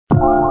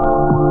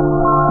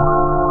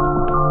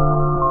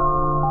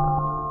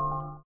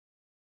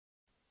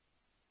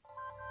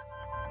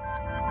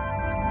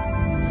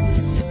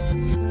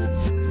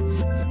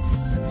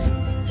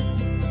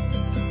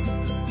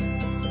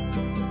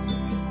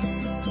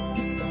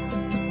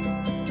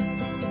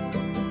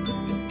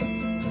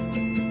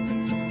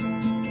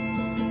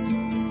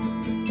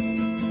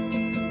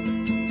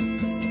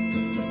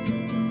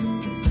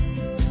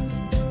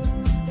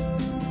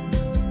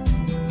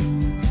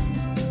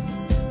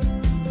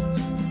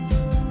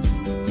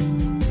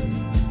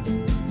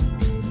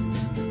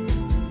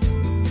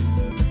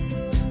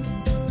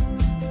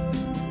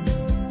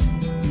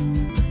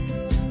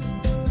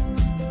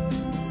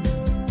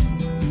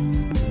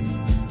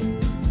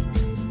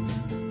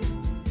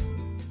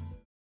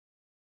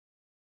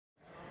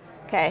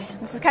Okay,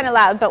 this is kind of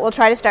loud, but we'll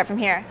try to start from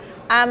here.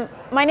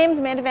 My name is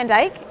Amanda Van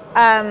Dyke.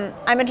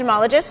 I'm a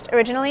gemologist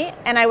originally,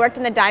 and I worked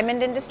in the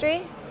diamond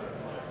industry.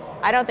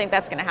 I don't think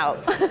that's going to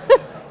help.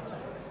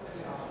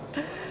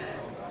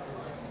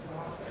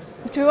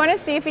 Do we want to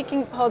see if we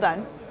can, hold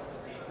on.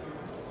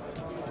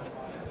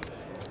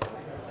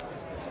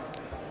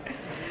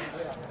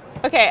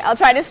 Okay, I'll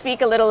try to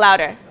speak a little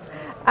louder.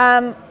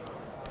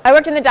 I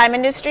worked in the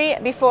diamond industry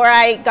before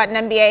I got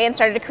an MBA and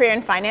started a career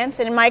in finance.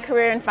 And in my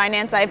career in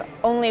finance, I've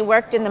only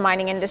worked in the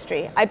mining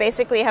industry. I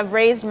basically have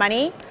raised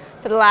money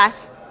for the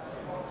last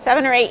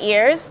 7 or 8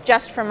 years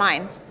just for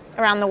mines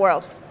around the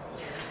world.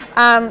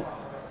 I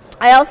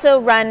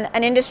also run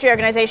an industry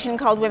organization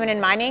called Women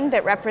in Mining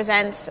that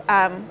represents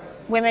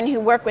women who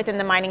work within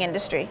the mining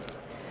industry.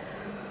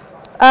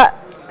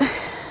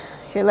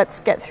 Here, let's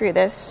get through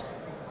this.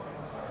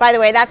 By the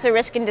way, that's a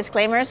risk and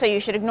disclaimer, so you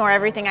should ignore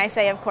everything I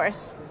say, of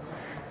course.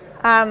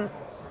 The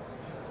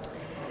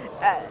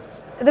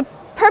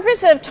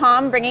purpose of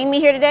Tom bringing me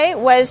here today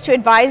was to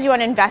advise you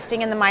on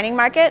investing in the mining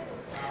market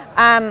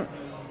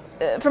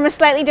from a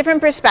slightly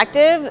different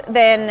perspective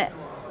than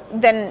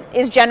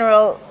is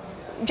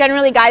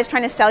generally guys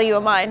trying to sell you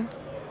a mine.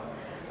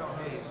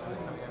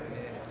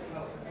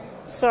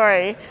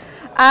 Sorry.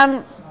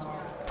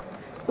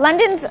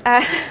 London's...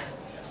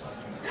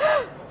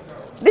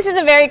 This is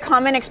a very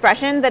common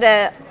expression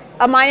that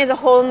a mine is a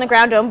hole in the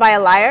ground owned by a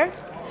liar.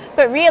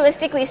 But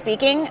realistically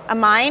speaking, a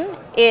mine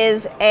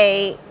is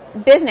a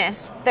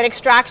business that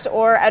extracts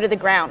ore out of the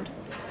ground.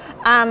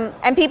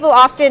 And people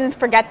often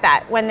forget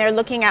that when they're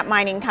looking at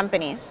mining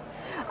companies.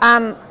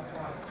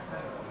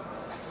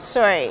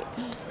 Sorry.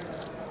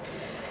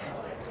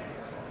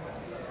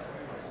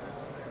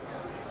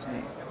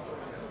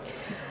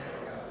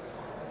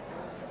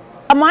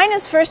 A mine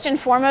is first and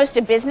foremost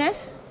a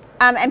business.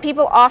 And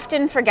people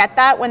often forget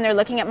that when they're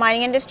looking at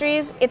mining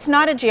industries. It's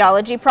not a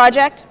geology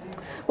project.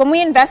 When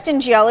we invest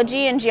in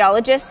geology and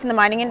geologists in the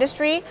mining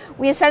industry,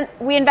 we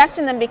invest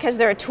in them because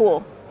they're a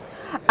tool.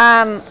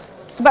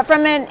 But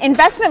from an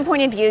investment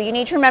point of view, you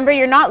need to remember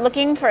you're not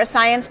looking for a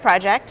science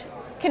project.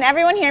 Can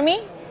everyone hear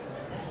me?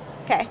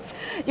 Okay.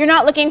 You're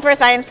not looking for a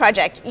science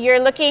project. You're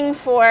looking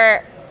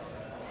for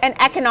an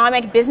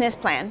economic business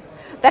plan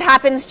that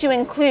happens to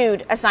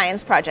include a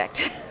science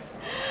project.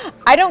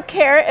 I don't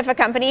care if a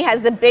company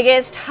has the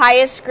biggest,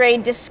 highest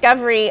grade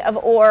discovery of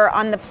ore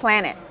on the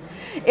planet.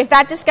 If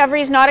that discovery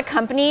is not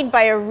accompanied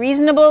by a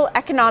reasonable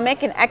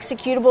economic and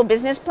executable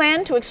business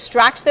plan to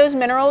extract those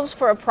minerals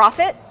for a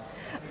profit,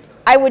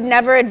 I would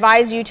never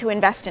advise you to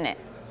invest in it.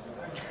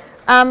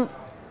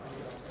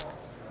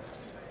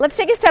 Let's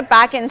take a step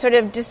back and sort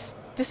of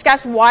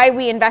discuss why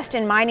we invest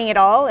in mining at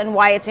all and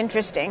why it's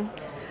interesting.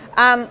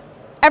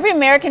 Every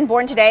American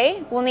born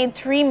today will need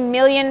 3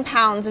 million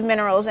pounds of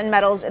minerals and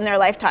metals in their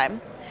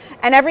lifetime.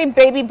 And every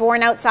baby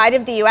born outside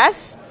of the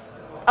U.S.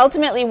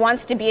 ultimately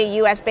wants to be a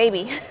U.S.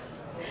 baby.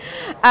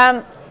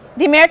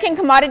 The American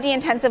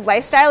commodity-intensive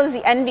lifestyle is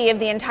the envy of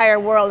the entire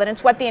world, and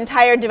it's what the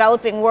entire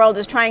developing world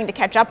is trying to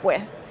catch up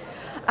with.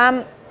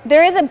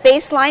 There is a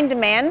baseline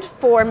demand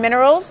for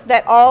minerals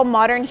that all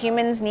modern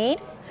humans need,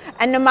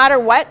 and no matter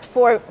what,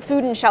 for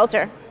food and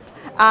shelter,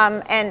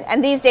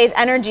 and these days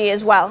energy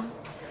as well.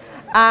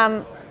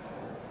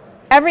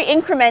 Every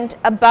increment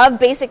above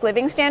basic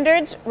living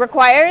standards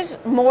requires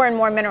more and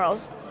more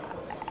minerals.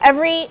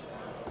 Every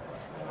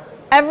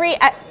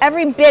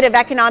bit of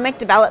economic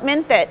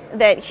development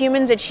that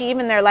humans achieve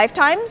in their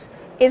lifetimes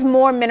is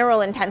more mineral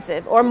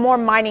intensive or more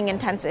mining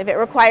intensive. It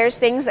requires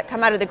things that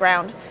come out of the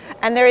ground.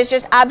 And there is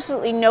just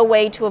absolutely no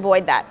way to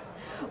avoid that.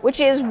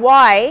 Which is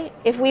why,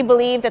 if we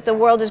believe that the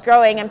world is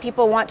growing and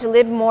people want to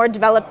live more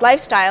developed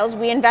lifestyles,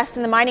 we invest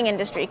in the mining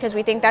industry, because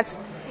we think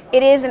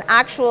it is an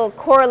actual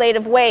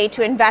correlative way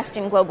to invest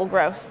in global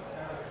growth.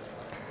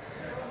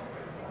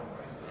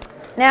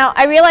 Now,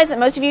 I realize that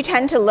most of you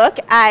tend to look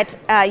at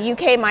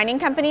UK mining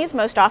companies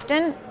most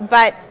often,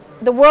 but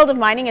the world of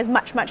mining is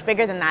much, much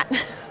bigger than that.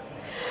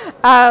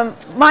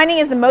 Mining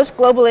is the most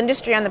global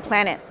industry on the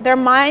planet. There are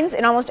mines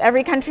in almost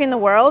every country in the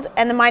world,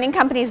 and the mining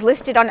companies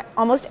listed on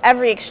almost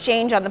every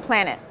exchange on the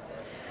planet.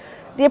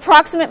 The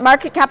approximate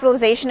market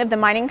capitalization of the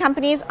mining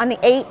companies on the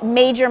 8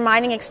 major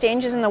mining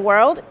exchanges in the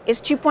world is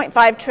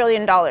 $2.5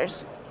 trillion,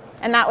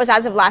 and that was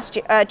as of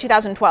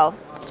 2012.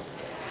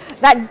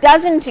 That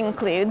doesn't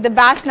include the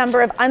vast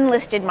number of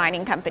unlisted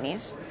mining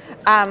companies.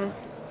 And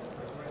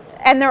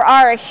there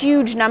are a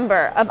huge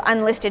number of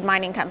unlisted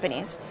mining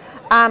companies.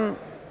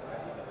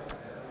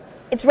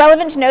 It's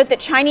relevant to note that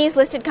Chinese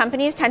listed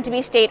companies tend to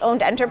be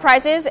state-owned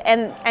enterprises,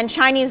 and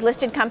Chinese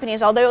listed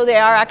companies, although they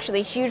are actually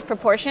a huge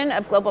proportion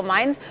of global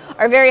mines,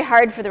 are very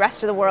hard for the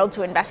rest of the world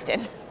to invest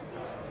in.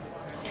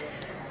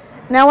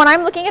 Now, when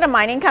I'm looking at a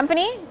mining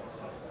company,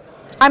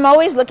 I'm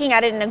always looking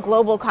at it in a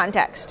global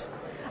context.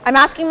 I'm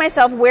asking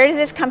myself, where does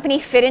this company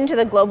fit into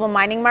the global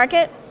mining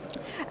market?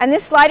 And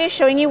this slide is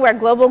showing you where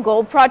global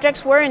gold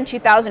projects were in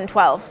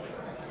 2012.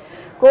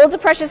 Gold's a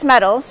precious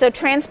metal, so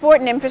transport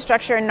and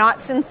infrastructure are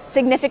not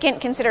significant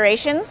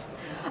considerations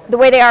the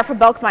way they are for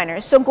bulk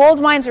miners. So gold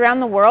mines around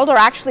the world are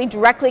actually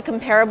directly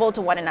comparable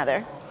to one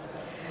another.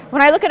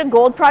 When I look at a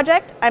gold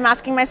project, I'm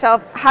asking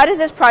myself, how does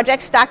this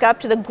project stack up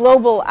to the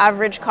global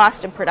average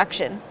cost of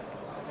production?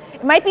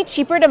 It might be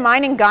cheaper to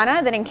mine in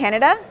Ghana than in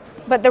Canada,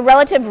 but the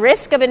relative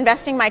risk of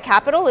investing my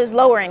capital is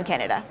lower in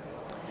Canada.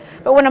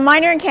 But when a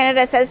miner in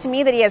Canada says to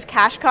me that he has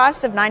cash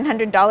costs of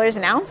 $900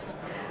 an ounce,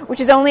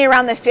 which is only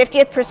around the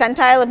 50th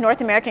percentile of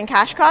North American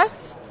cash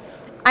costs,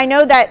 I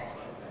know that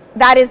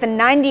that is the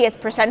 90th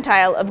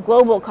percentile of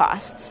global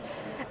costs,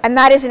 and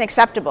that isn't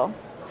acceptable.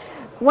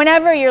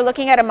 Whenever you're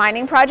looking at a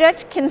mining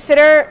project,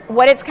 consider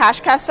what its cash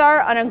costs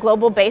are on a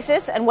global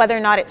basis and whether or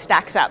not it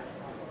stacks up.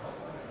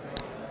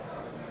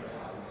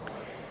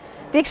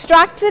 The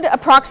extracted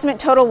approximate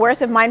total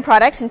worth of mined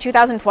products in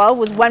 2012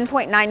 was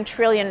 $1.9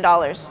 trillion,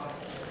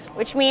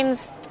 which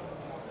means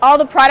all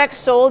the products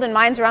sold in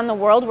mines around the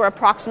world were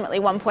approximately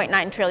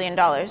 $1.9 trillion.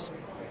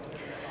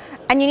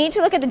 And you need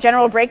to look at the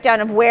general breakdown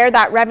of where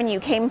that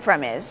revenue came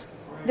from is.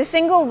 The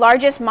single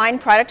largest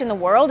mined product in the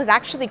world is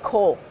actually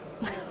coal,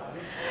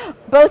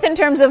 both in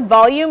terms of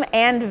volume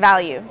and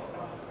value.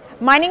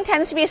 Mining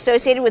tends to be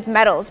associated with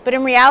metals, but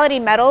in reality,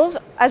 metals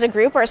as a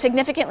group are a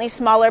significantly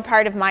smaller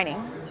part of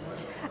mining.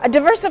 A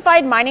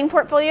diversified mining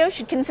portfolio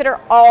should consider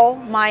all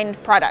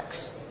mined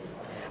products.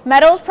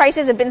 Metals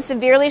prices have been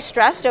severely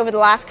stressed over the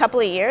last couple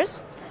of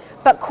years,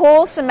 but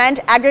coal, cement,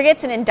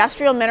 aggregates, and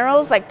industrial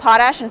minerals like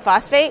potash and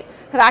phosphate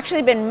have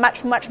actually been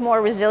much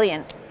more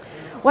resilient.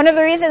 One of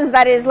the reasons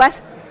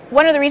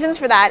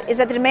for that is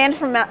that the demand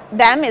from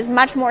them is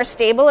much more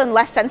stable and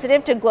less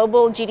sensitive to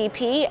global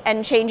GDP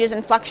and changes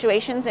and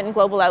fluctuations in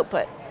global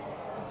output.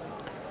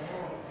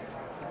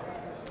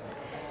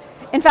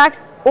 In fact,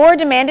 ore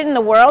demanded in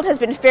the world has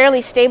been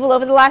fairly stable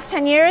over the last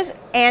 10 years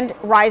and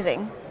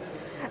rising.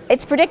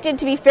 It's predicted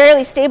to be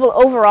fairly stable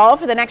overall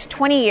for the next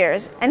 20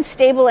 years and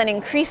stable and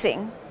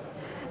increasing.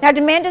 Now,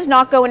 demand does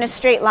not go in a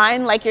straight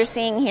line like you're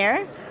seeing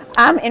here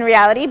in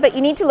reality, but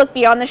you need to look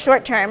beyond the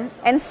short term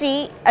and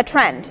see a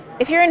trend.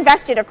 If you're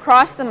invested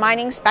across the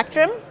mining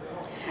spectrum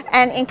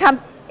and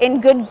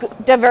in good,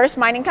 diverse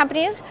mining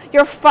companies,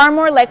 you're far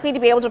more likely to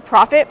be able to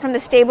profit from the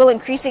stable,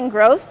 increasing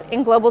growth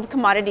in global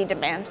commodity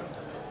demand.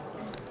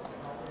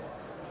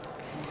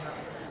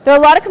 There are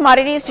a lot of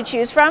commodities to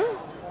choose from.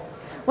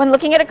 When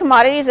looking at a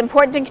commodity, it's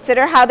important to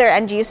consider how their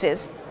end use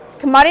is.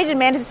 Commodity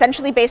demand is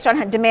essentially based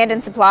on demand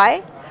and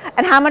supply,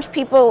 and how much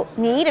people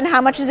need and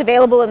how much is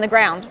available in the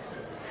ground,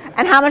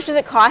 and how much does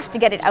it cost to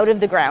get it out of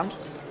the ground.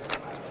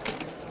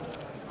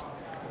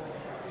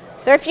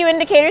 There are a few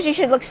indicators you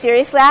should look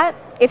seriously at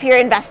if you're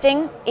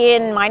investing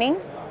in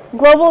mining.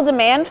 Global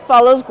demand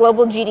follows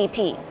global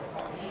GDP.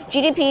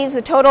 GDP is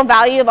the total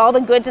value of all the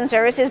goods and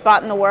services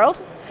bought in the world.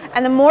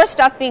 And the more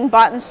stuff being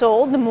bought and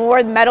sold, the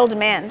more metal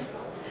demand.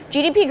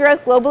 GDP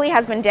growth globally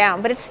has been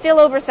down, but it's still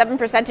over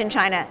 7% in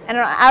China. And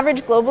on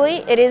average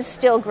globally, it is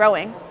still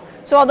growing.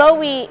 So although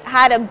we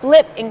had a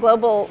blip in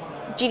global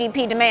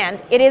GDP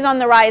demand, it is on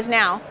the rise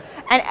now.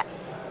 And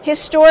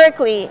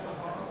historically,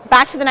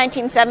 back to the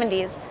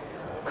 1970s,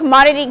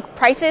 commodity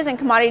prices and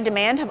commodity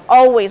demand have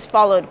always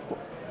followed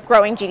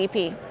growing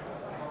GDP.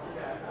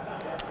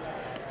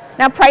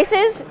 Now,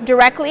 prices,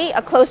 directly,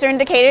 a closer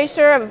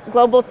indicator of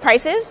global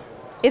prices,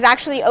 is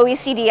actually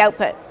OECD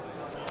output.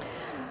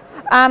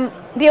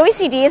 The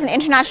OECD is an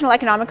international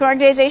economic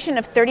organization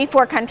of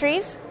 34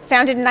 countries,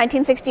 founded in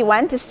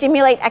 1961 to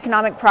stimulate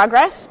economic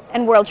progress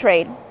and world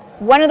trade.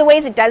 One of the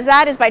ways it does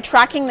that is by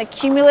tracking the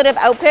cumulative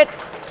output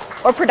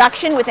or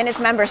production within its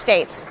member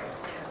states.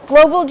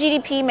 Global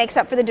GDP makes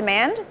up for the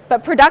demand,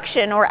 but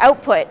production or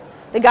output,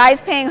 the guys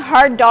paying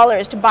hard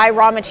dollars to buy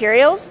raw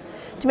materials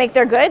to make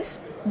their goods,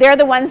 they're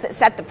the ones that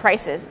set the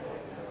prices.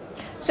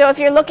 So if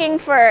you're looking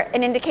for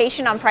an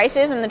indication on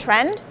prices and the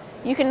trend,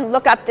 you can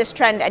look up this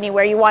trend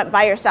anywhere you want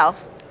by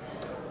yourself.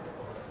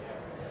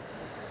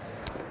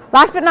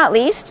 Last but not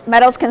least,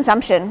 metals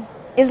consumption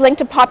is linked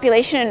to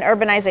population and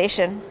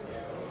urbanization.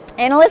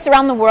 Analysts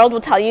around the world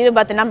will tell you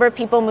about the number of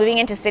people moving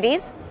into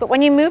cities, but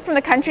when you move from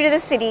the country to the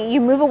city,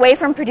 you move away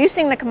from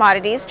producing the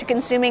commodities to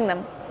consuming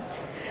them.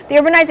 The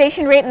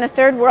urbanization rate in the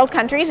third world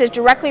countries is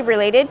directly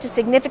related to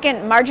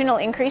significant marginal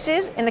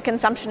increases in the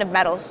consumption of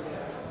metals.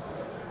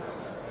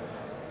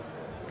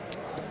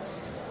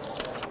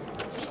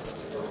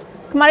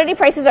 Commodity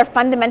prices are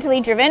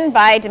fundamentally driven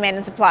by demand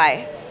and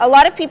supply. A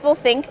lot of people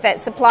think that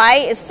supply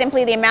is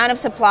simply the amount of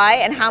supply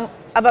and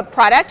of a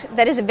product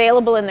that is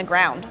available in the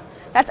ground.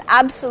 That's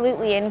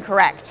absolutely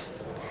incorrect.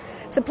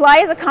 Supply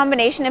is a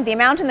combination of the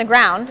amount in the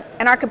ground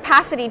and our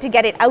capacity to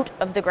get it out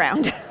of the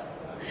ground.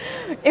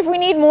 If we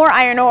need more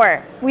iron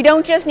ore, we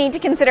don't just need to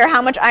consider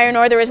how much iron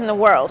ore there is in the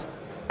world.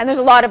 And there's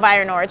a lot of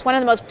iron ore. It's one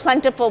of the most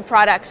plentiful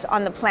products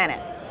on the planet.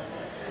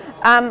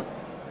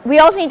 We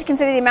also need to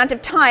consider the amount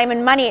of time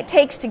and money it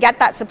takes to get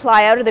that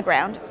supply out of the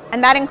ground,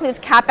 and that includes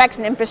capex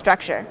and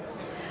infrastructure,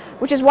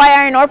 which is why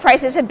iron ore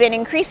prices have been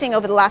increasing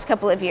over the last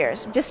couple of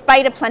years,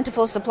 despite a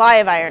plentiful supply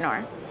of iron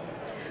ore.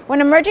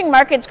 When emerging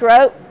markets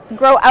grow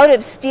out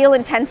of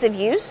steel-intensive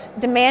use,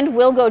 demand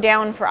will go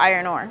down for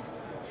iron ore,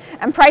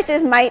 and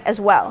prices might as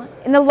well.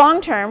 In the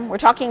long term, we're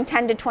talking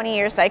 10 to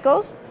 20-year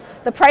cycles,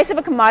 the price of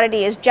a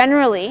commodity is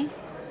generally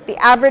the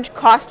average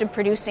cost of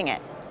producing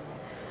it.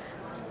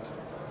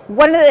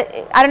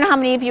 I don't know how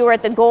many of you were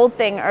at the gold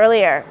thing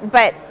earlier,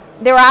 but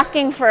they were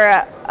asking for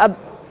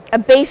a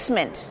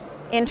basement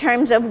in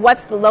terms of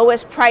what's the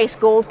lowest price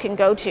gold can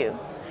go to.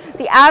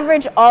 The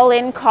average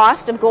all-in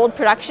cost of gold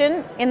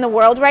production in the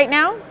world right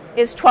now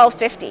is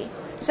 $12.50.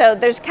 So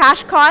there's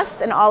cash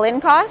costs and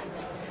all-in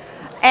costs.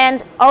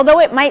 And although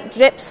it might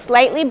dip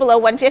slightly below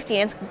 150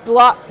 and it's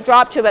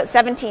dropped to about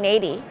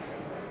 1780,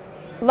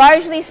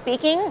 largely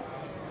speaking,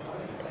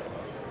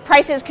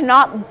 prices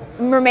cannot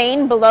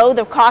remain below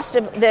the cost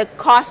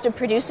of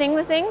producing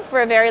the thing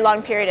for a very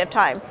long period of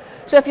time.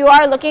 So if you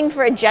are looking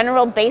for a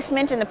general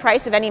basement in the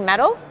price of any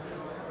metal,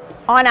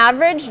 on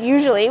average,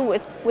 usually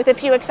with a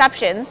few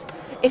exceptions,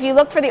 if you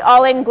look for the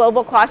all-in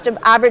global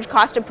average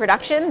cost of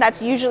production,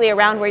 that's usually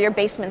around where your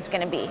basement's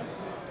going to be.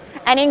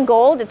 And in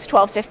gold, it's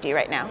 $12.50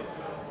 right now.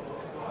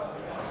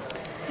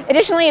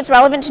 Additionally, it's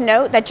relevant to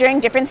note that during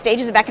different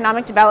stages of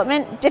economic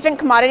development, different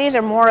commodities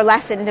are more or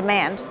less in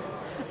demand.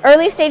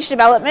 Early stage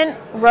development,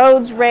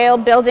 roads, rail,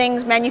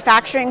 buildings,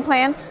 manufacturing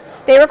plants,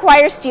 they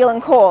require steel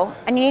and coal.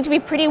 And you need to be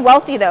pretty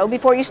wealthy, though,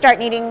 before you start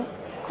needing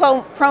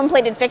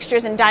chrome-plated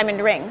fixtures and diamond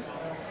rings.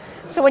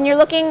 So when you're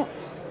looking,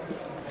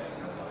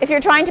 if you're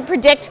trying to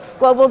predict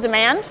global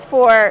demand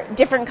for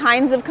different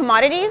kinds of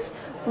commodities,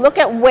 look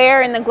at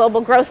where in the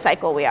global growth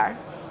cycle we are.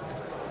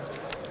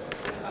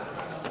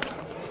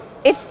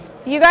 If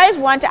you guys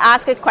want to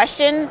ask a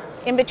question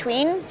in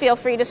between, feel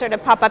free to sort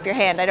of pop up your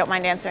hand. I don't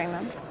mind answering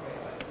them.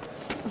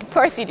 Of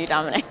course you do,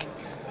 Dominic.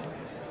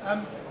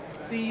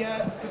 The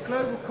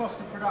global cost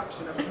of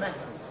production of a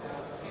metal,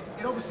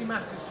 it obviously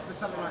matters for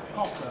something like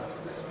copper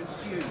that's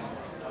consumed.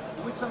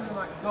 But with something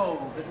like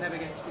gold that never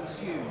gets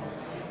consumed,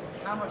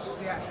 how much does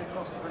the actual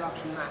cost of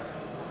production matter?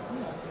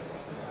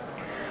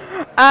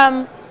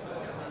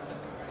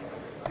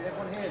 Did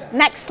everyone hear that?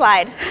 Next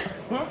slide.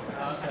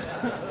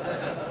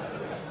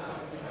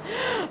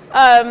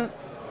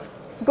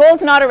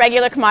 Gold's not a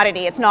regular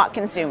commodity. It's not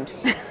consumed.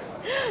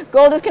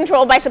 Gold is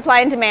controlled by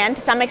supply and demand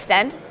to some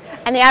extent,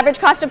 and the average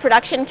cost of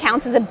production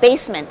counts as a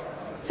basement.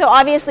 So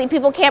obviously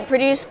people can't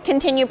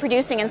continue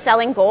producing and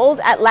selling gold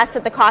at less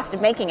at the cost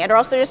of making it, or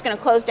else they're just going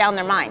to close down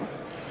their mine.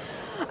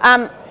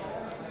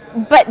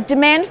 But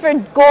demand for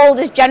gold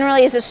is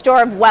generally a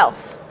store of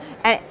wealth.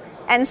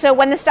 And so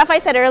when the stuff I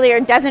said earlier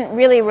doesn't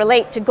really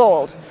relate to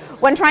gold,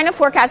 when trying to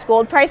forecast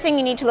gold pricing,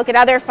 you need to look at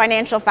other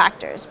financial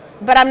factors.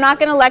 But I'm not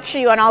going to lecture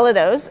you on all of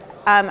those,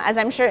 as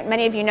I'm sure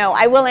many of you know.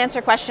 I will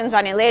answer questions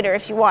on it later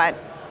if you want.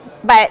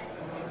 But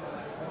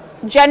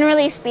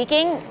generally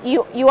speaking,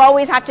 you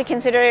always have to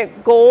consider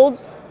gold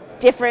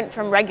different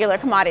from regular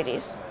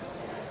commodities.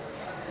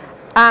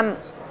 I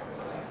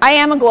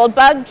am a gold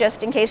bug,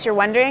 just in case you're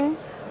wondering.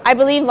 I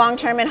believe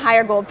long-term in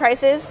higher gold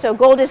prices. So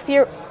gold is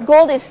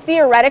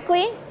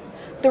theoretically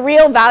the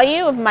real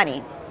value of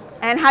money.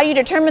 And how you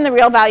determine the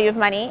real value of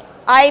money,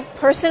 I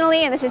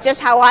personally, and this is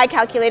just how I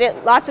calculate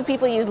it, lots of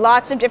people use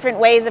lots of different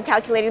ways of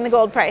calculating the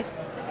gold price.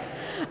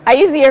 I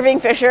use the Irving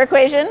Fisher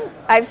equation.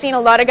 I've seen a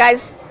lot of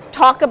guys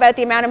talk about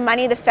the amount of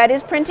money the Fed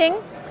is printing,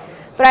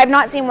 but I've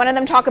not seen one of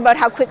them talk about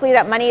how quickly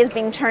that money is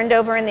being turned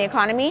over in the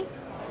economy.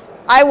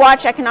 I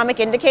watch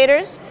economic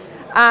indicators,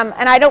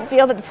 and I don't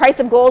feel that the price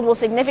of gold will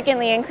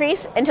significantly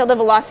increase until the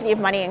velocity of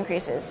money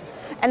increases.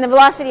 And the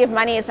velocity of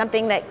money is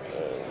something that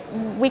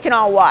we can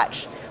all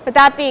watch. But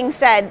that being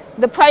said,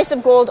 the price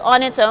of gold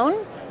on its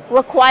own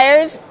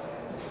requires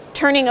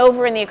turning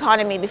over in the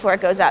economy before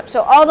it goes up.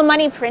 So all the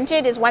money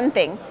printed is one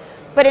thing,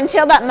 but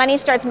until that money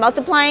starts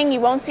multiplying,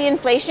 you won't see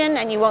inflation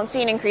and you won't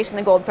see an increase in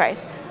the gold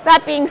price.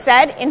 That being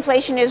said,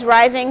 inflation is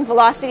rising,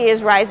 velocity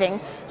is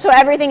rising, so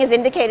everything has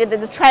indicated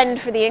that the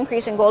trend for the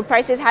increase in gold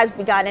prices has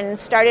begun, and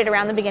it started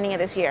around the beginning of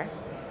this year.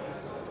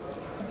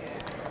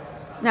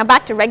 Now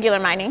back to regular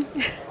mining.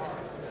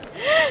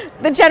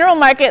 The general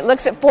market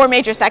looks at four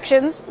major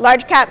sections: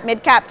 large cap,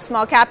 mid cap,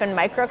 small cap, and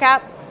micro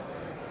cap.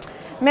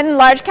 Mid and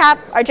large cap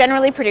are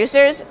generally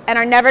producers and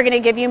are never going to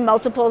give you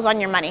multiples on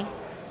your money.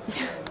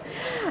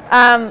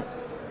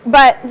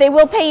 But they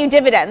will pay you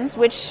dividends,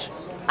 which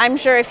I'm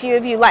sure a few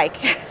of you like.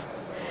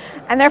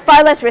 And they're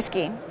far less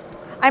risky.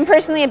 I'm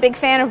personally a big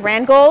fan of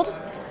Randgold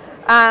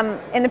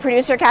in the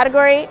producer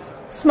category.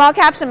 Small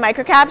caps and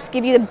micro caps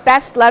give you the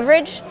best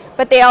leverage,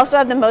 but they also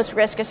have the most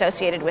risk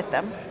associated with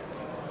them.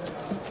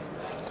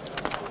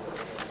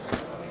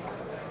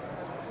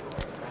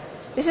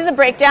 This is a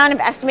breakdown of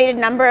estimated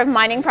number of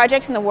mining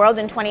projects in the world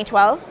in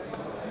 2012.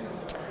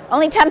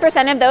 Only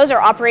 10% of those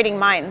are operating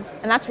mines,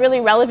 and that's really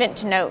relevant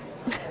to note.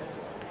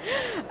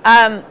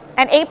 And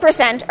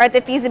 8% are at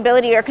the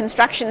feasibility or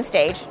construction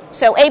stage.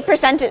 So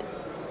 8%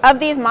 of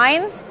these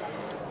mines,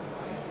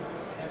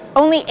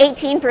 only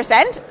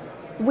 18%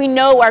 we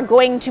know are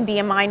going to be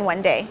a mine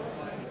one day.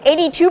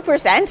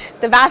 82%,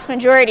 the vast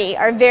majority,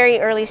 are very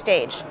early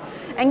stage.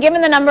 And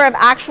given the number of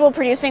actual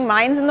producing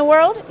mines in the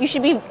world, you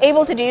should be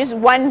able to deduce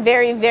one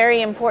very,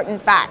 very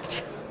important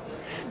fact.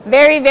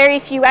 Very, very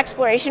few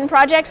exploration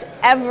projects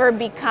ever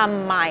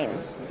become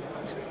mines.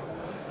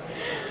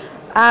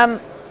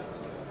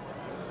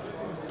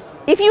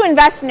 If you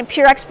invest in a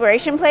pure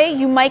exploration play,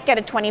 you might get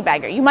a 20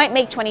 bagger. You might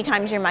make 20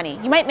 times your money.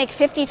 You might make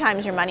 50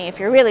 times your money if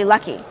you're really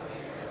lucky.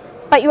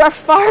 But you are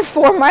far,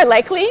 far more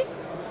likely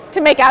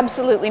to make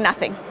absolutely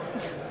nothing.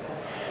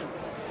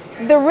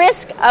 The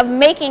risk of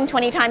making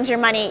 20 times your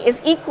money is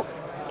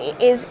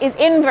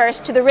inverse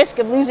to the risk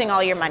of losing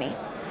all your money.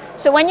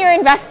 So when you're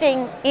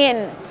investing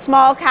in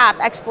small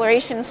cap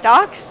exploration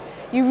stocks,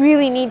 you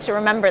really need to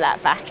remember that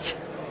fact.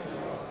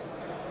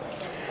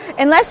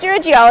 Unless you're a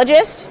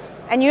geologist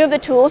and you have the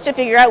tools to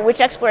figure out which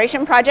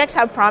exploration projects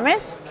have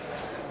promise,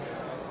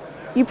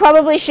 you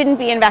probably shouldn't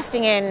be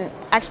investing in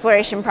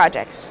exploration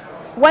projects.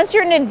 Once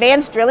you're in an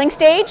advanced drilling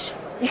stage,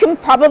 you can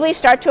probably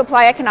start to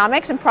apply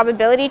economics and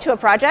probability to a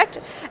project,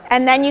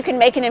 and then you can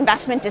make an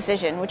investment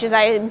decision, which is,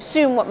 I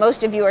assume, what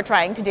most of you are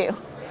trying to do.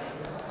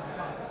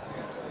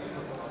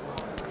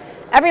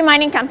 Every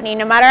mining company,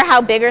 no matter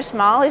how big or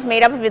small, is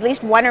made up of at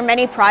least one or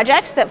many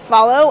projects that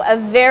follow a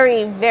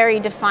very, very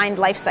defined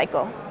life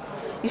cycle.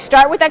 You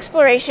start with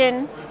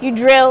exploration, you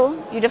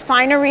drill, you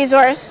define a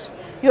resource,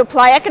 you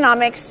apply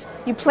economics,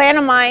 you plan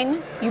a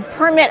mine, you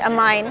permit a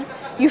mine,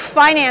 you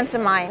finance a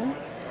mine,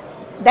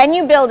 then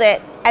you build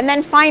it, and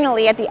then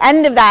finally, at the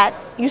end of that,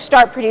 you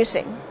start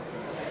producing.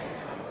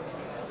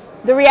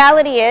 The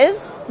reality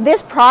is,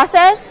 this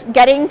process,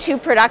 getting to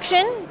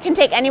production, can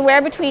take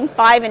anywhere between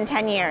 5 and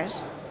 10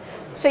 years.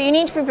 So you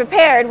need to be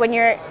prepared when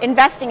you're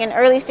investing in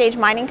early stage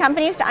mining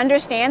companies to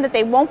understand that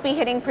they won't be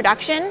hitting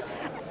production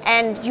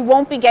and you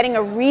won't be getting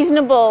a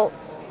reasonable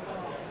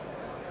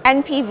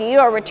NPV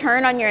or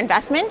return on your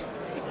investment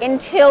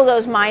until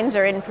those mines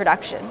are in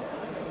production.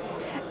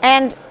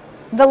 And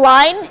the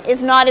line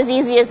is not as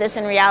easy as this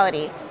in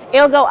reality.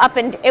 It'll go up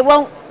and it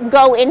won't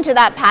go into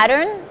that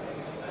pattern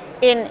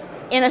in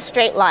a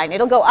straight line.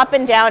 It'll go up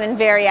and down and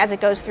vary as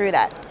it goes through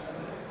that.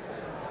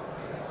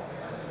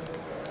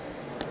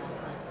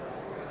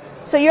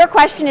 So your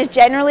question is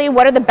generally,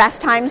 what are the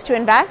best times to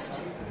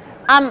invest?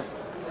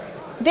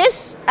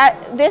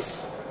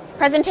 This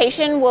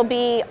presentation will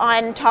be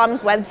on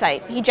Tom's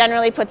website. He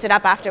generally puts it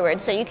up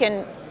afterwards, so you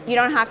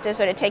don't have to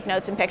sort of take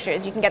notes and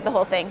pictures. You can get the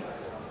whole thing.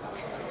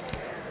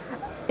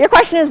 Your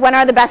question is, when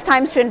are the best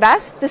times to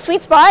invest? The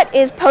sweet spot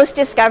is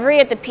post-discovery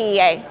at the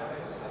PEA.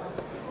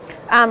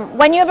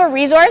 When you have a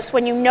resource,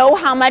 when you know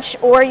how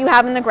much ore you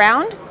have in the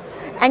ground,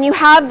 and you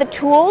have the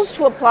tools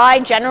to apply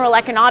general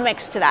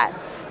economics to that.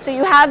 So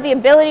you have the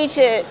ability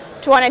to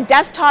on a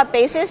desktop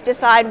basis,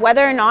 decide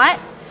whether or not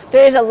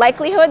there is a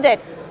likelihood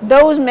that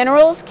those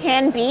minerals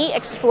can be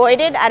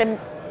exploited at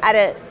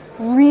a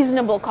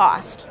reasonable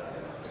cost.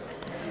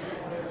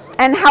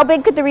 And how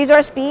big could the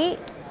resource be?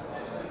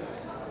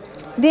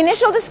 The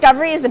initial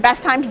discovery is the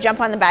best time to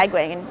jump on the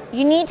bandwagon.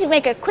 You need to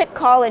make a quick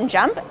call and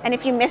jump, and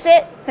if you miss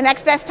it, the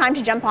next best time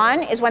to jump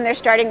on is when they're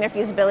starting their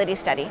feasibility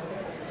study.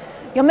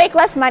 You'll make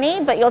less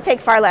money, but you'll take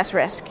far less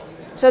risk.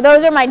 So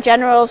those are my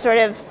general sort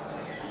of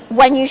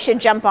when you should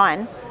jump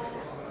on.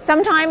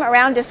 Sometime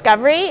around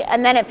discovery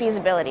and then at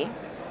feasibility.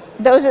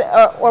 Those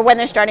are, or when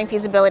they're starting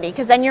feasibility,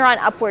 because then you're on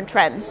upward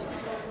trends.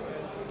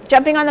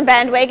 Jumping on the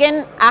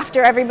bandwagon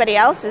after everybody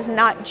else is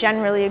not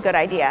generally a good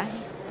idea.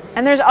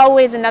 And there's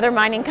always another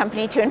mining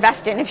company to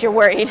invest in if you're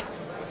worried.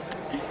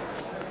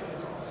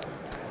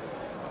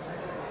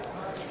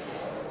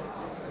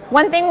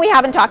 One thing we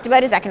haven't talked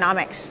about is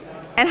economics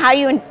and how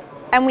you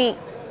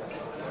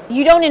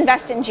don't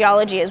invest in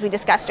geology as we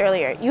discussed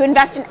earlier. You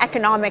invest in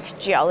economic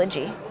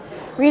geology.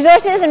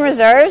 Resources and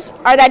reserves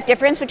are that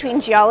difference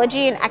between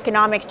geology and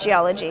economic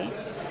geology.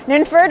 An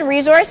inferred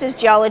resource is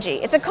geology.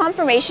 It's a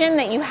confirmation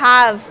that you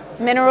have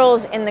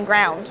minerals in the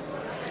ground.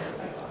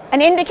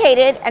 An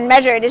indicated and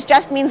measured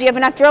just means you have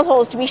enough drill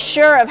holes to be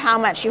sure of how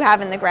much you have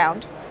in the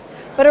ground.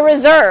 But a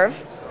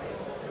reserve,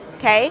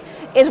 okay,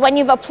 is when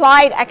you've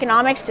applied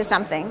economics to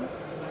something.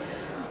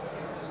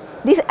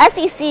 The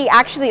SEC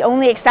actually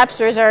only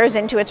accepts reserves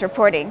into its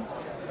reporting.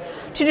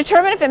 To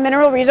determine if a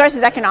mineral resource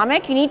is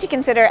economic, you need to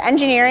consider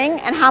engineering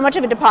and how much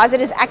of a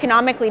deposit is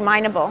economically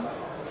mineable,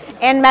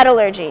 and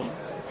metallurgy.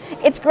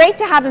 It's great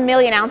to have 1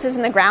 million ounces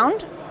in the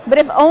ground, but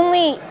if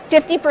only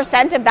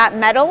 50% of that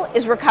metal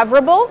is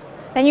recoverable,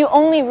 then you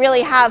only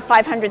really have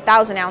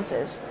 500,000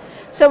 ounces.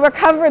 So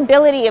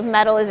recoverability of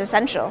metal is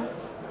essential.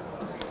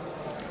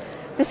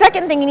 The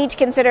second thing you need to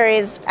consider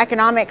is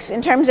economics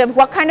in terms of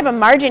what kind of a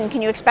margin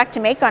can you expect to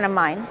make on a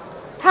mine?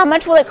 How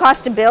much will it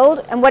cost to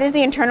build, and what is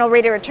the internal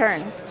rate of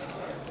return?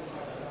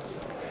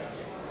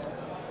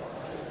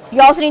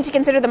 You also need to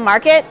consider the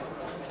market.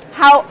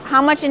 How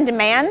much in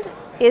demand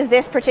is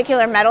this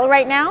particular metal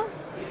right now?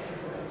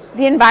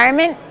 The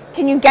environment.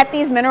 Can you get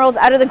these minerals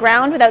out of the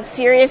ground without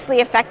seriously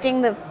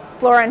affecting the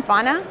flora and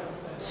fauna?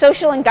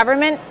 Social and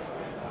government.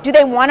 Do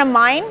they want a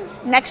mine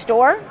next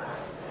door?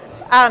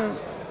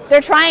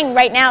 They're trying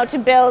right now to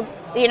build,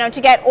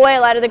 to get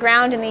oil out of the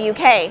ground in the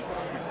UK.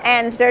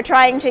 And they're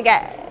trying to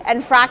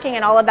and fracking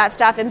and all of that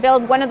stuff, and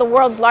build one of the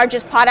world's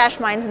largest potash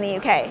mines in the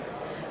UK.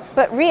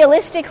 But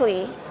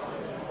realistically,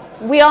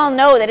 we all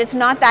know that it's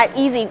not that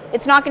easy.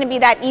 It's not going to be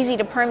that easy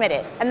to permit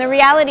it. And the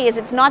reality is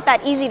it's not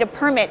that easy to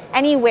permit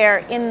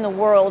anywhere in the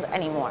world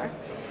anymore.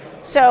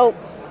 So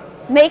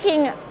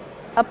making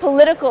a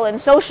political and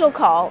social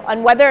call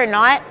on whether or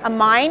not a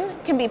mine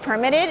can be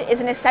permitted is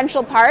an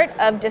essential part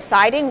of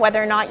deciding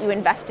whether or not you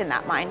invest in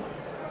that mine.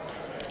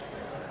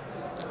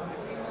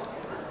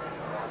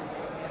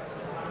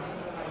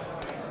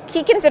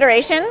 Key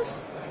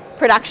considerations: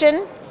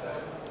 production,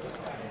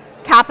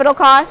 capital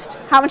cost,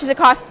 how much is it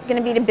going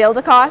to be to build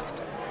a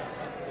cost,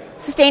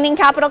 sustaining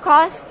capital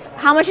costs,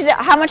 how much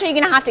are you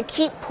going to have to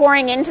keep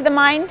pouring into the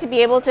mine to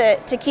be able to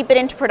keep it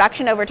into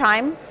production over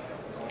time,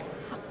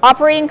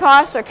 operating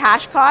costs or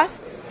cash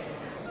costs,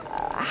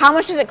 how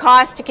much does it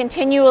cost to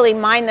continually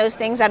mine those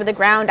things out of the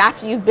ground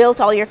after you've built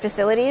all your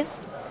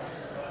facilities,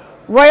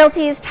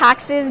 royalties,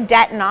 taxes,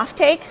 debt, and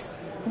offtakes.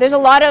 There's a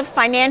lot of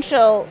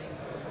financial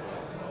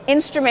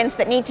instruments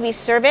that need to be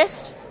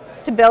serviced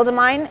to build a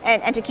mine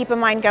and to keep a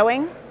mine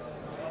going.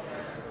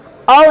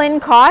 All-in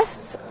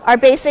costs are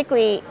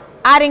basically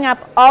adding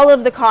up all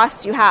of the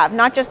costs you have,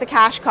 not just the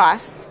cash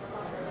costs,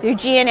 your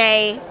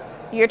G&A,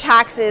 your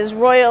taxes,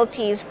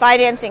 royalties,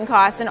 financing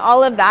costs, and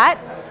all of that,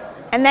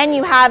 and then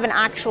you have an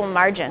actual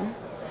margin.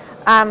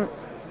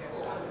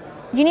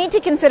 You need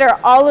to consider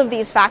all of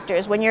these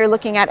factors when you're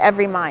looking at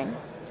every mine.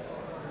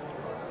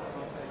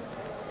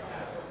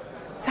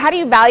 So how do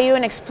you value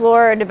an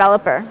explorer or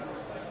developer?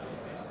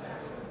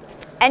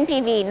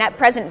 NPV, net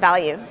present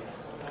value.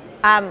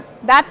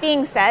 That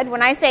being said,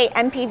 when I say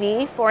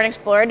NPV for an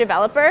explorer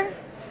developer,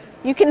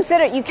 you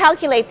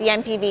calculate the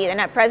NPV, the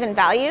net present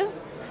value,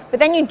 but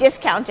then you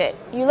discount it.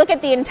 You look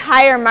at the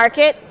entire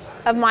market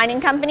of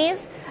mining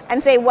companies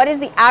and say, what is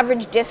the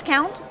average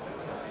discount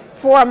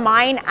for a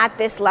mine at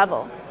this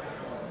level?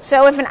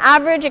 So if an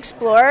average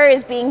explorer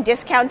is being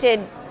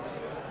discounted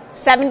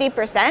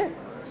 70%,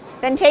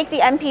 then take the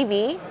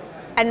NPV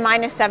and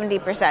minus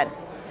 70%.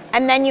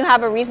 And then you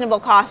have a reasonable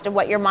cost of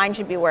what your mine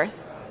should be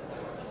worth.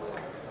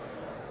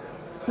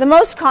 The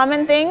most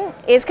common thing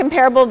is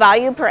comparable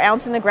value per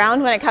ounce in the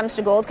ground when it comes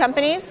to gold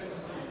companies.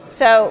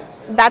 So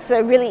that's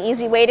a really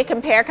easy way to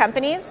compare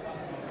companies.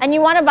 And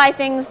you want to buy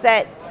things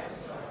that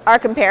are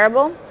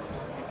comparable.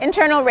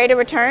 Internal rate of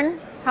return,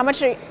 how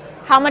much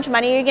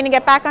money are you going to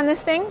get back on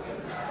this thing?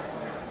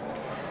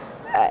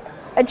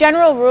 A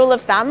general rule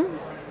of thumb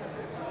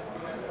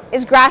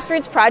is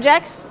grassroots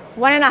projects,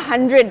 1 in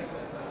 100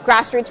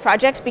 grassroots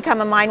projects become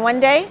a mine one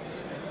day.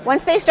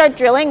 Once they start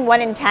drilling,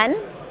 1 in 10.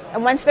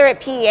 And once they're at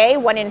PEA,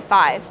 1 in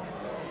 5.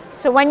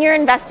 So when you're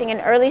investing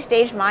in early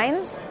stage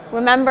mines,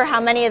 remember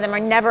how many of them are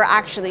never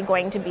actually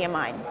going to be a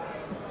mine.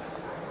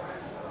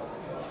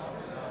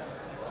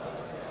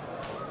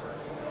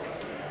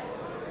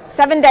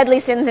 Seven deadly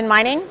sins in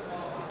mining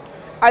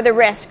are the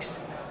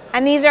risks.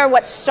 And these are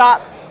what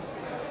stop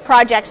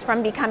projects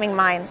from becoming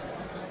mines.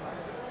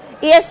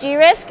 ESG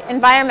risk,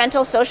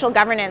 environmental, social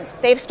governance.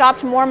 They've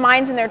stopped more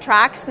mines in their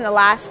tracks in the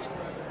last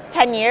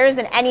 10 years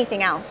than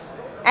anything else,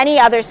 any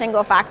other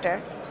single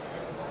factor.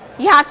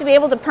 You have to be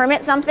able to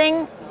permit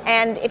something,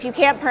 and if you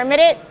can't permit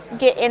it,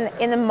 get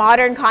in the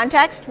modern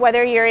context,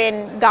 whether you're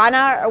in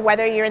Ghana or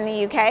whether you're in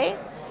the UK,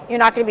 you're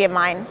not going to be a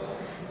mine.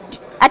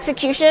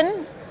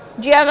 Execution,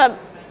 do you have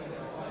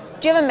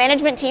a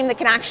management team that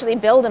can actually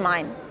build a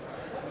mine?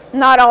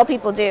 Not all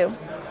people do.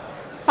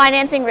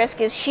 Financing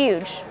risk is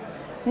huge.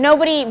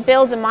 Nobody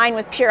builds a mine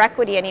with pure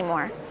equity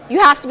anymore. You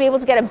have to be able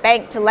to get a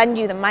bank to lend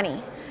you the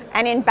money.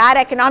 And in bad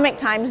economic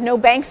times, no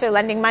banks are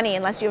lending money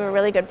unless you have a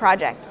really good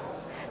project.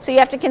 So you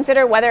have to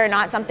consider whether or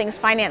not something's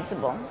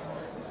financeable.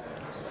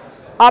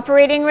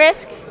 Operating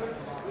risk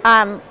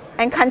and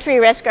country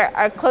risk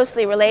are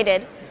closely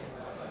related.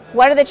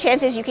 What are the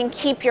chances you can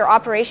keep your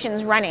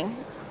operations running?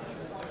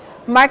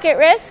 Market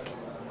risk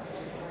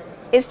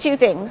is two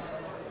things.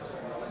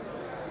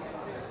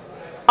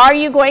 Are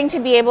you going to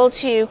be able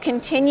to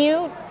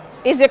continue?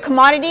 Is the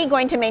commodity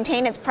going to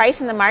maintain its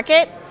price in the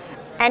market?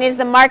 And is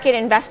the market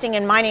investing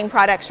in mining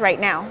products right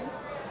now?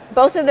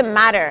 Both of them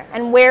matter,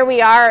 and where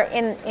we are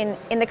in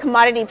the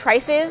commodity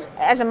prices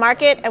as a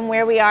market and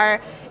where we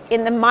are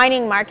in the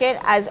mining market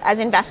as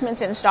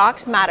investments in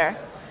stocks matter.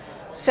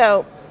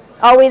 So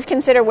always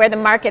consider where the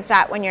market's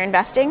at when you're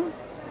investing.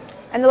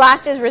 And the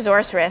last is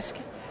resource risk.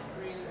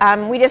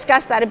 We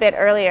discussed that a bit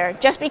earlier.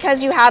 Just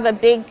because you have a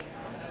big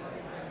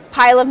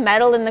pile of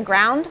metal in the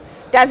ground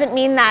doesn't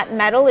mean that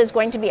metal is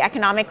going to be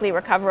economically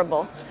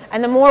recoverable.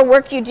 And the more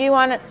work you do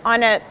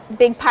on a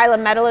big pile of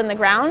metal in the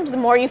ground, the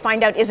more you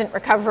find out isn't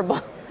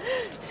recoverable.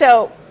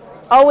 So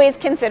always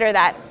consider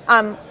that.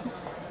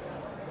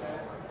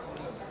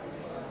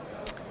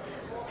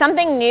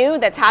 Something new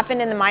that's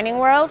happened in the mining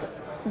world,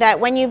 that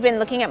when you've been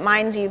looking at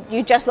mines,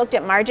 you just looked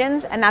at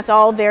margins, and that's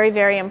all very,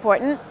 very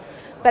important.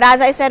 But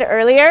as I said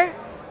earlier,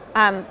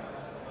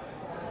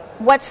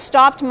 what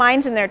stopped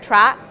mines in their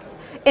track,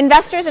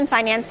 investors and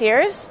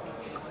financiers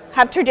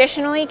have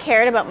traditionally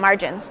cared about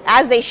margins,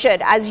 as they should,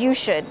 as you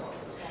should.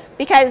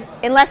 Because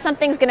unless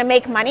something's going to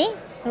make money,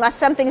 unless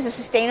something's a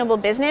sustainable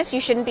business, you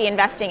shouldn't be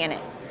investing in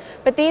it.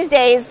 But these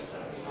days,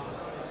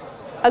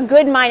 a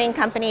good mining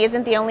company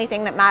isn't the only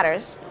thing that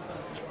matters.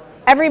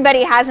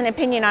 Everybody has an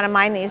opinion on a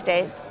mine these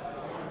days.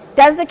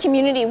 Does the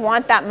community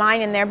want that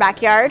mine in their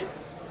backyard?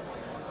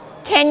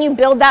 Can you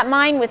build that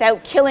mine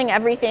without killing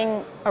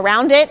everything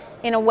around it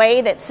in a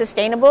way that's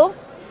sustainable?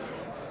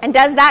 And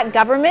does that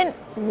government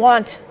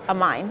want a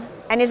mine?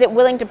 And is it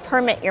willing to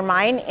permit your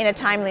mine in a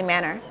timely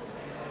manner?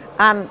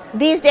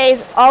 These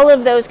days, all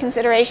of those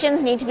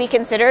considerations need to be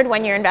considered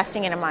when you're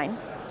investing in a mine.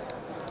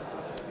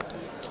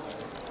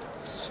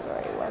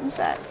 Sorry, one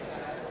sec.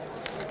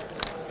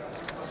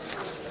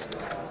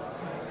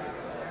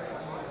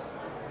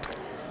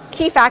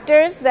 Key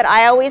factors that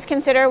I always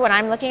consider when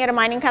I'm looking at a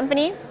mining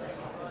company: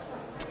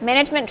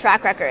 management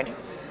track record.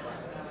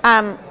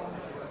 And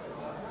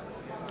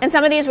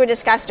some of these were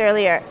discussed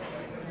earlier.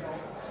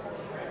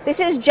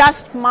 This is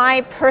just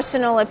my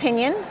personal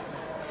opinion,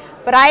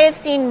 but I have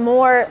seen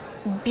more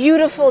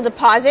beautiful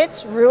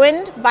deposits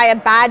ruined by a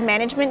bad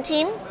management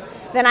team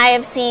than I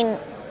have seen,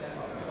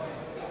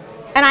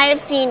 and I have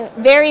seen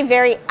very,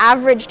 very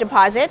average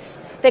deposits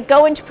that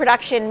go into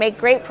production, make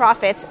great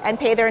profits, and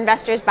pay their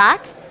investors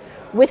back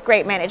with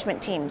great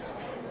management teams.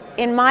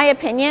 In my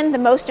opinion, the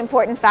most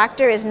important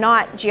factor is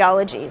not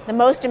geology. The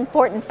most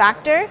important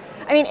factor,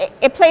 I mean,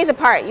 it plays a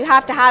part. You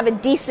have to have a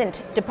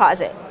decent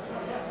deposit.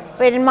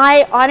 But in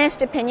my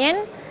honest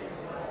opinion,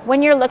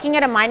 when you're looking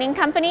at a mining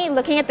company,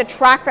 looking at the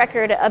track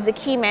record of the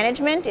key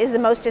management is the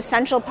most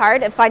essential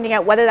part of finding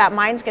out whether that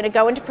mine's going to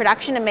go into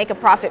production and make a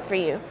profit for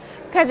you.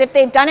 Because if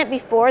they've done it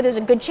before, there's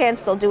a good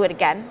chance they'll do it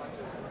again.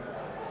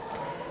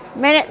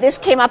 This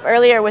came up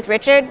earlier with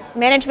Richard,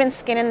 management's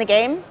skin in the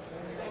game.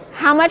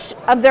 How much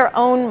of their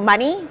own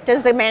money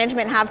does the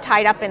management have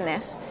tied up in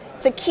this?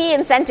 It's a key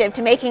incentive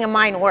to making a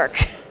mine work.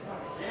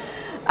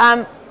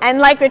 And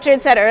like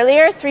Richard said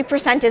earlier,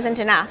 3% isn't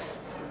enough.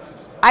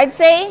 I'd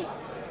say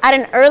at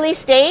an early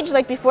stage,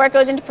 like before it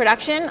goes into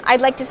production,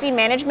 I'd like to see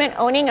management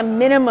owning a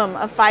minimum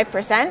of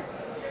 5%,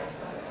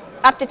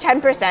 up to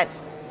 10%.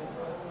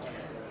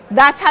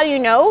 That's how you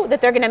know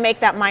that they're going to make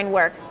that mine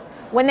work,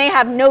 when they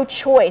have no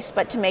choice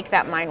but to make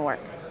that mine work.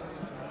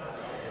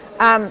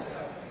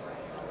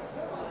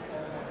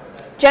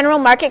 General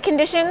market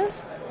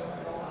conditions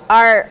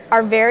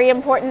are very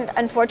important,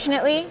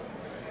 unfortunately.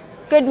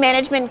 Good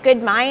management,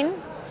 good mine.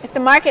 If the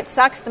market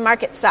sucks, the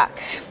market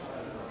sucks.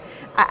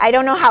 I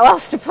don't know how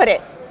else to put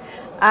it.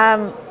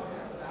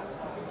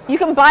 You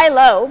can buy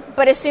low,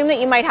 but assume that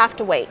you might have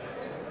to wait.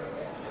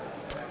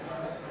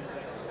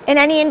 In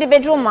any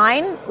individual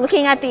mine,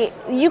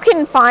 you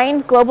can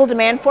find global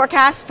demand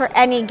forecasts for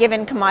any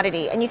given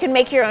commodity, and you can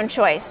make your own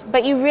choice,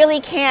 but you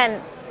really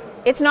can,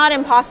 it's not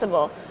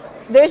impossible.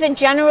 There's a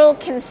general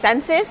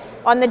consensus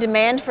on the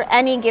demand for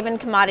any given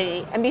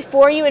commodity, and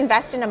before you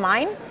invest in a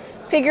mine,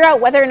 figure out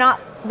whether or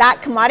not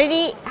that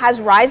commodity has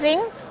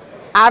rising,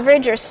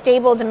 average, or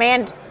stable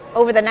demand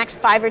over the next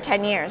 5 or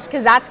 10 years,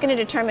 because that's going to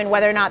determine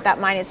whether or not that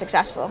mine is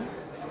successful.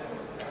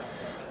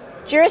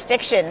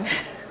 Jurisdiction.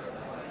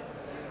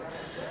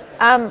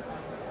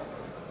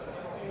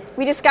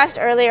 We discussed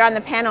earlier on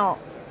the panel,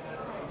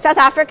 South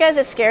Africa is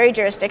a scary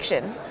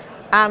jurisdiction.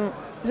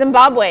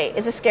 Zimbabwe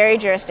is a scary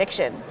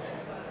jurisdiction.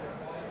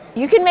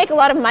 You can make a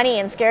lot of money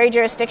in scary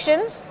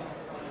jurisdictions,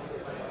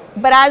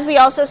 but as we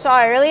also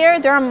saw earlier,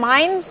 there are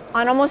mines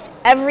on almost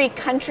every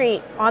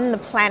country on the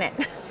planet.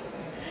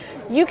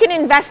 You can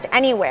invest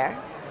anywhere.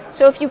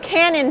 So if you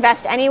can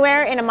invest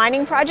anywhere in a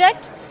mining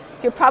project,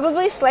 you're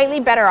probably slightly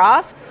better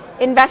off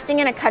investing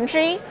in a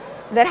country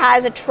that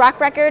has a track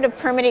record of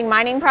permitting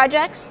mining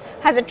projects,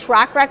 has a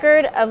track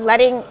record of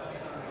letting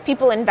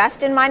people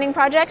invest in mining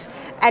projects,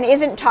 and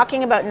isn't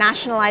talking about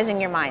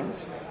nationalizing your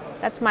mines.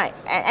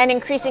 And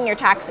increasing your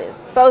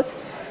taxes. Both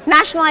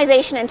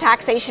nationalization and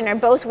taxation are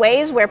both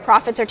ways where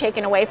profits are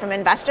taken away from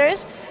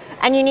investors,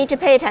 and you need to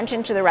pay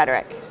attention to the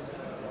rhetoric.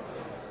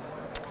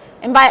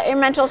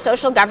 Environmental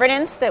social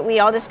governance that we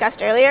all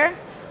discussed earlier,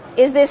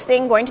 is this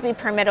thing going to be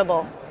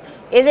permittable?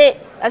 Is it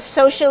a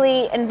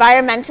socially,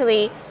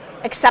 environmentally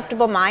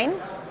acceptable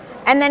mine?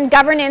 And then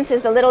governance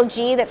is the little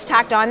G that's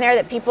tacked on there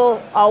that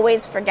people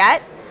always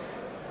forget.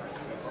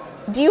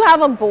 Do you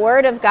have a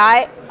board of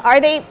guys? Are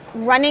they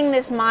running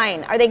this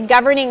mine? Are they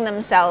governing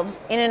themselves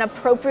in an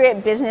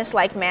appropriate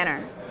business-like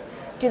manner?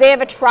 Do they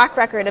have a track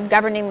record of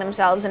governing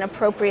themselves in an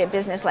appropriate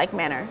business-like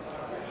manner?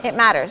 It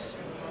matters.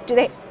 Do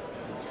they?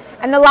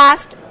 And the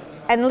last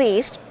and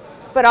least,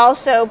 but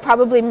also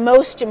probably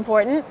most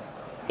important,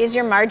 is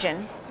your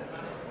margin.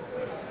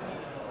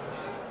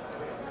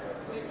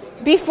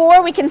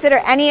 Before we consider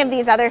any of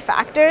these other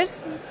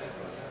factors,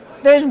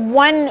 there's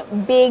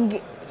one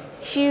big,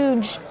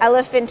 huge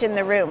elephant in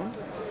the room.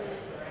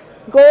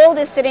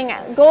 Gold's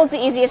the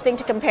easiest thing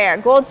to compare.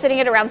 Gold's sitting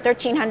at around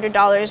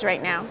 $1,300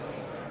 right now.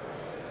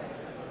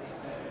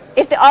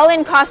 If the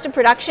all-in cost of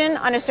production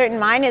on a certain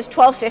mine is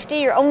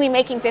 $1,250, you're only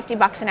making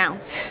 $50 an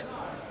ounce.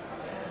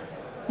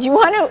 You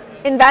want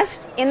to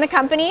invest in the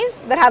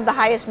companies that have the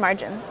highest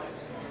margins.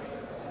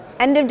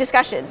 End of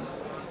discussion.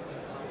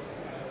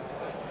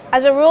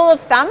 As a rule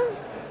of thumb,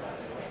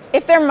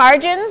 if their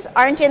margins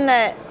aren't in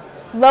the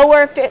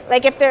lower,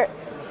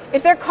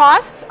 if their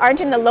costs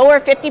aren't in the lower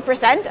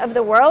 50% of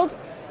the world,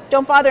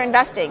 don't bother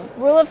investing.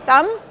 Rule of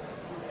thumb,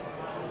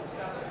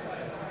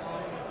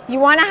 You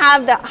want to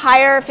have the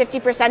higher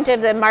 50%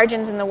 of the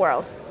margins in the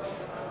world.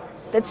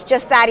 It's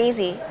just that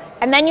easy.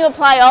 And then you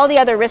apply all the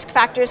other risk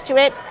factors to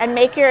it and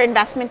make your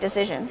investment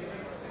decision.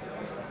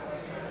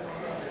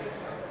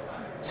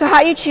 So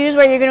how you choose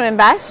where you're going to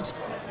invest?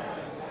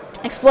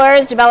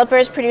 Explorers,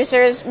 developers,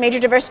 producers, major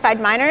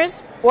diversified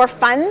miners, or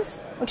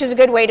funds, which is a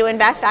good way to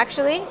invest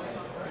actually.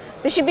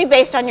 This should be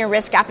based on your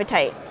risk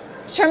appetite.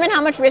 Determine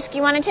how much risk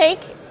you want to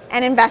take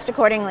and invest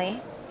accordingly.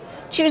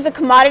 Choose the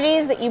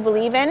commodities that you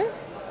believe in.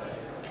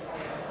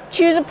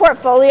 Choose a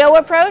portfolio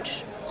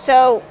approach.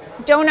 So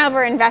don't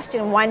ever invest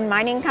in one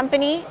mining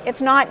company.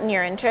 It's not in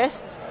your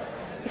interests.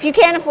 If you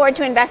can't afford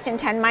to invest in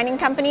 10 mining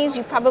companies,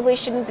 you probably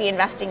shouldn't be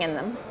investing in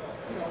them.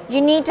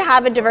 You need to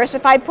have a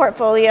diversified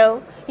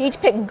portfolio. You need to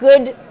pick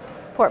good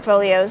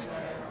portfolios.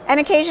 And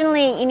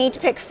occasionally you need to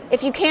pick,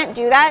 if you can't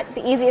do that,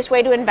 the easiest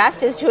way to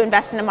invest is to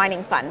invest in a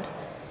mining fund.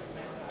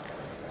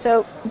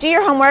 So do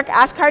your homework,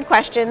 ask hard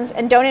questions,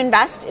 and don't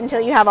invest until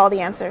you have all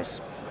the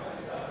answers.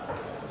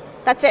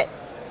 That's it.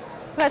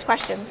 Who has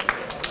questions?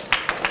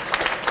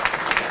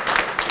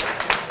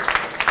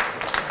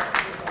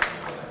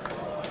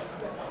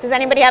 Does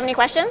anybody have any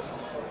questions?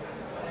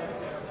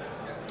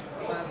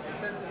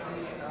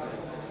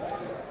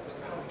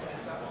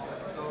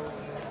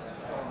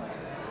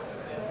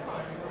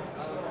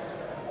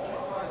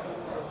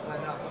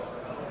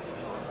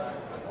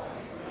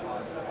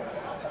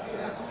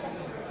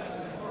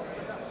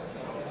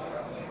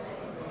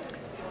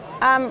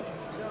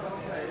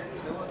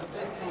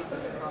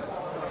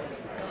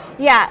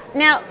 Yeah,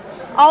 now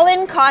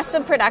all-in costs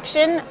of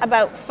production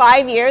about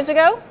 5 years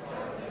ago,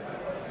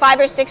 5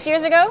 or 6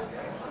 years ago,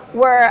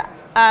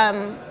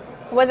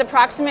 was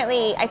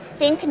approximately, I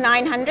think,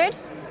 900.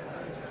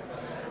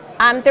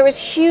 There was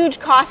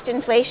huge cost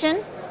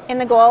inflation in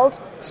the gold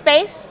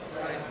space,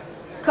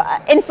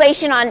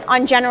 inflation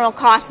on general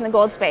costs in the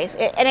gold space,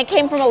 and it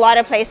came from a lot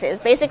of places.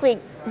 Basically,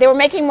 they were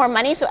making more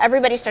money, so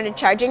everybody started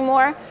charging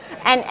more,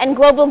 and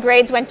global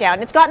grades went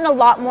down. It's gotten a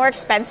lot more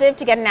expensive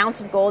to get an ounce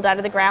of gold out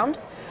of the ground.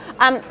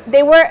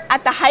 They were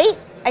at the height,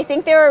 I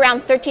think they were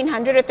around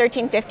 1,300 or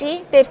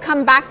 1,350. They've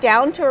come back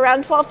down to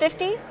around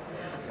 1,250.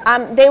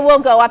 They will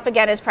go up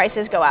again as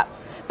prices go up.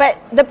 But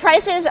the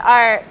prices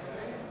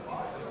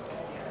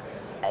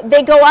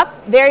they go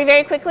up very,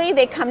 very quickly.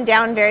 They come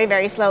down very,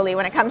 very slowly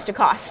when it comes to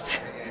costs,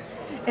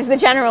 is the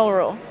general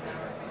rule.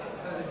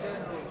 So the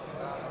general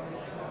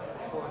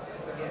point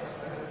is, again,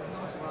 it's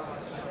not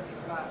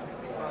flat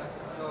the price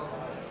of gold,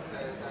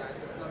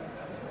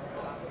 it's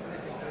not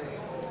basically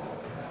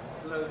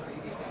globally,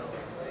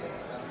 economically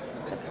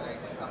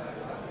manipulated up.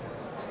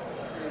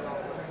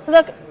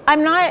 Look,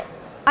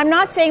 I'm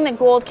not saying that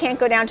gold can't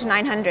go down to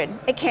 900.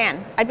 It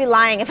can. I'd be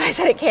lying if I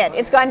said it can't.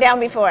 It's gone down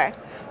before.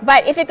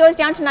 But if it goes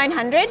down to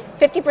 900,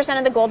 50%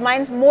 of the gold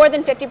mines, more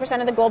than 50%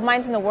 of the gold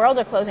mines in the world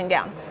are closing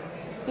down.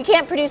 You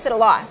can't produce at a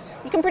loss.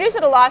 You can produce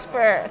at a loss for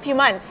a few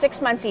months,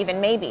 6 months even,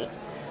 maybe.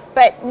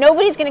 But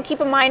nobody's going to keep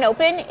a mine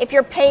open if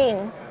you're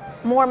paying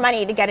more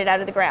money to get it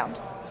out of the ground.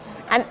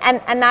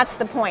 And that's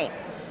the point.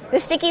 The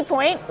sticky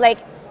point,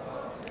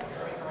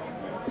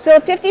 so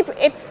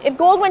if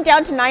gold went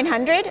down to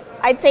 900,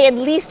 I'd say at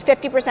least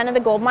 50% of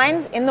the gold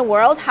mines in the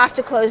world have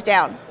to close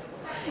down.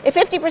 If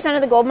 50%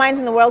 of the gold mines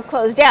in the world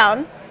close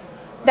down,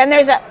 then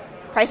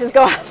prices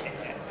go up,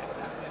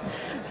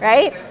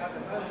 right?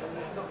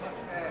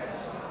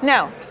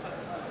 No.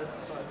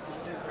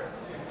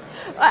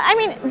 I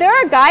mean, there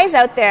are guys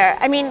out there.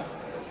 I mean,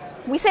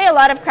 we say a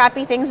lot of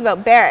crappy things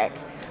about Barrick,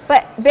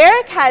 but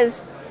Barrick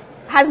has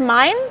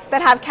mines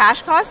that have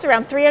cash costs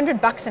around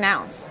 $300 an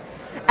ounce,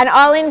 and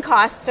all-in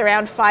costs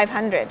around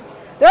 500.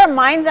 There are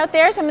mines out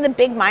there. Some of the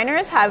big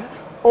miners have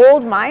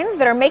old mines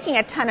that are making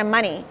a ton of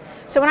money.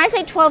 So when I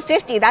say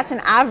 $1,250, that's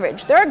an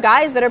average. There are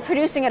guys that are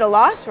producing at a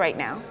loss right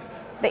now.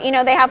 That,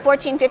 they have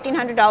 $1,400,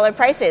 $1,500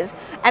 prices,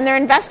 and their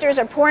investors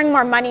are pouring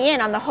more money in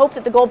on the hope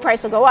that the gold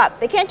price will go up.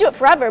 They can't do it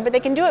forever, but they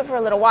can do it for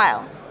a little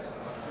while.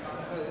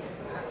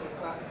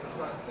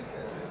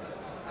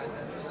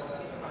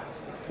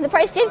 The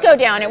price did go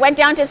down. It went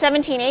down to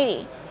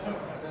 1780.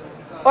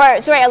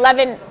 Or sorry,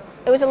 11.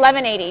 It was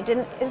 1180.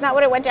 Isn't that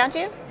what it went down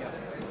to?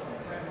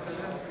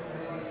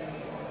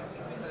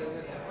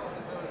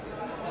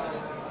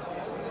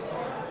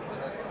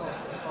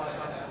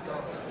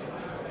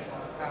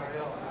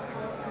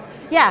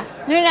 Yeah,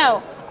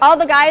 no. All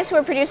the guys who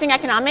are producing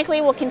economically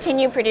will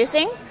continue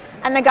producing,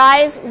 and the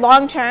guys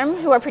long-term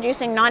who are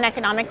producing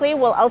non-economically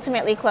will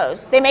ultimately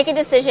close. They make a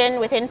decision,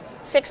 within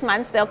 6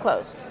 months, they'll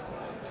close.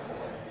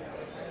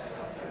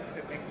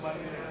 Big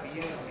mining like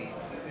BLT,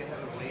 do they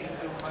have a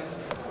range of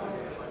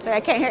mines? Sorry, I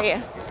can't hear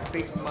you.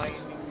 Big mining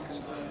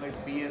concern like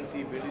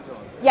BLT, Billiton.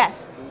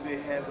 Yes. Do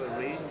they have a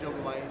range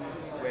of mines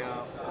where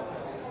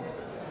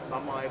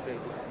some are at the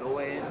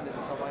lower end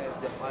and some are at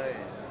the higher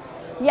end?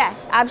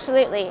 Yes,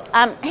 absolutely.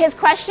 His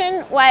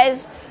question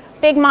was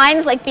big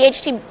mines like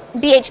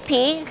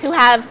BHP, who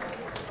have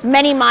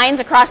many mines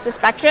across the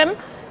spectrum,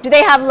 do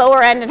they have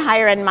lower end and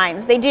higher end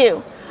mines? They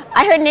do.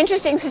 I heard an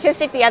interesting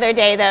statistic the other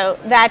day, though,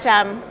 that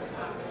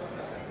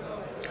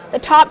the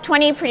top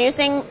 20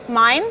 producing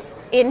mines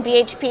in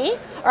BHP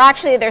are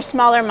actually their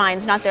smaller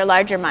mines, not their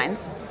larger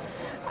mines.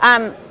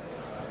 A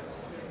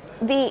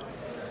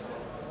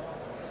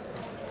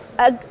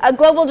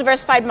global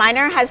diversified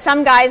miner has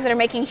some guys that are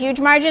making huge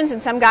margins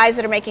and some guys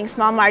that are making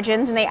small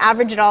margins, and they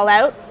average it all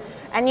out.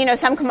 And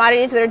some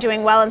commodities that are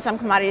doing well and some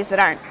commodities that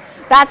aren't.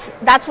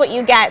 That's what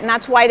you get, and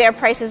that's why their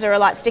prices are a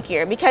lot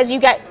stickier, because you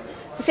get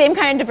the same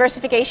kind of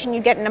diversification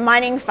you get in a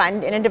mining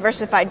fund in a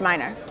diversified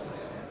miner.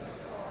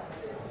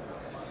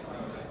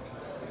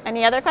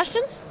 Any other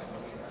questions?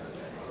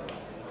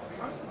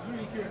 I'm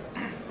really curious.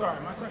 Sorry,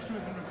 my question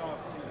was in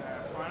regards to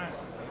their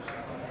financial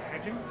positions on their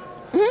hedging,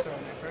 so in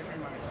their treasury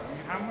management. I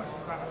mean, how much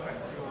does that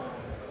affect your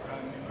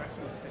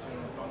investment decision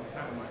long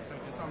term? Like, so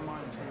for some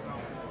miners, for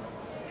example,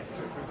 at the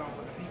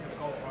peak of the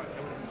gold price,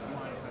 there would have been some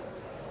miners that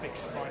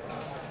fixed the prices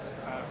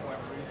for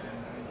whatever reason,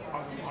 and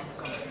other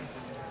companies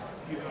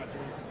will utilize the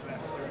reasons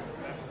left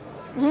derivatives.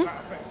 Does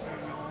that affect your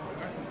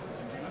investment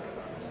decision? Do you look at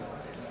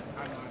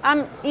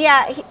that?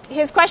 Yeah,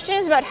 his question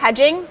is about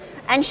hedging,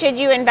 and should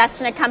you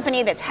invest in a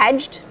company that's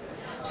hedged?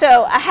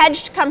 So a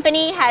hedged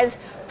company has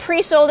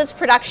pre-sold its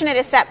production at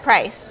a set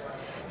price.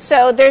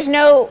 So there's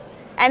no,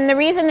 and the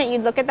reason that you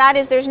look at that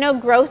is there's no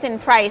growth in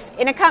price.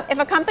 If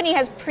a company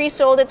has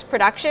pre-sold its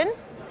production,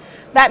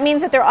 that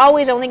means that they're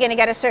always only going to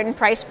get a certain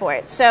price for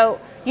it. So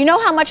you know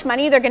how much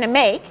money they're going to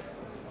make,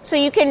 so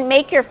you can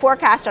make your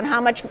forecast on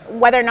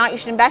whether or not you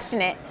should invest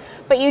in it,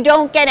 but you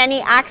don't get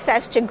any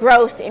access to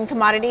growth in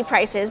commodity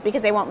prices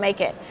because they won't make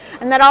it.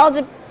 And that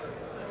all,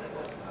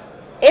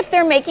 if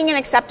they're making an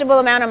acceptable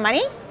amount of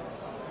money,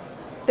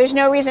 there's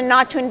no reason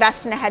not to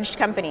invest in a hedged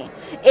company.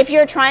 If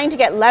you're trying to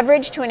get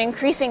leverage to an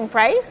increasing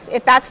price,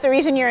 if that's the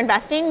reason you're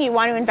investing, you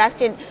want to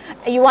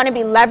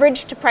be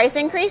leveraged to price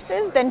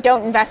increases, then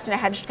don't invest in a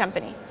hedged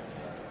company.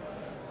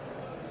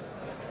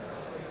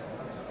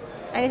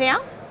 Anything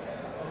else?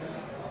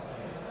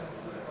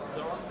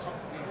 There are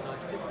companies, I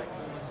think they call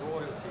them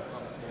royalty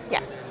companies.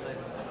 Yes. They get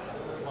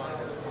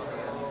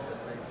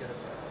a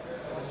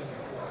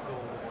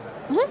gold.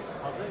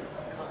 Are they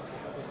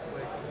companies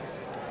where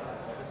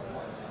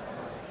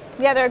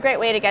Yeah, they're a great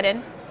way to get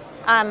in.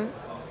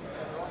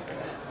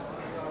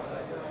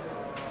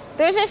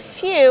 There's a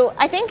few.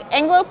 I think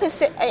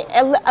Anglo-Pacific,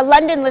 a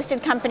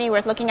London-listed company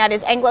worth looking at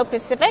is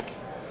Anglo-Pacific.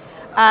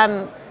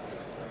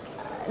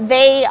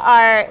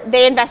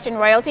 They invest in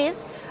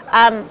royalties.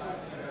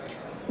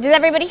 Does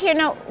everybody here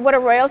know what a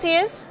royalty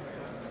is?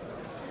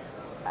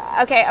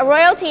 Okay, a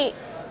royalty.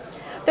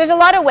 There's a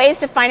lot of ways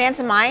to finance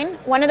a mine.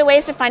 One of the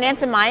ways to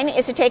finance a mine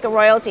is to take a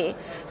royalty.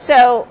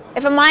 So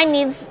if a mine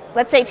needs,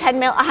 let's say,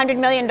 $100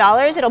 million,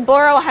 it'll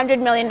borrow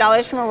 $100 million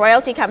from a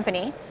royalty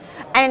company,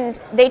 and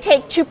they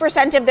take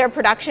 2% of their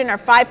production or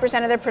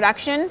 5% of their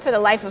production for the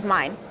life of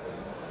mine.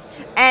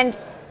 And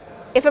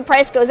if a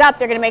price goes up,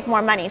 they're going to make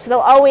more money. So they'll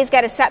always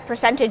get a set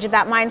percentage of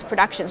that mine's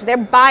production. So they're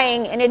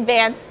buying in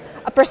advance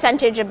a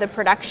percentage of the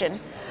production.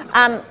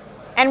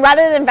 And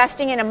rather than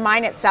investing in a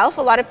mine itself,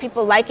 a lot of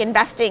people like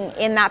investing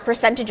in that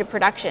percentage of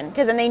production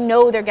because then they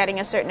know they're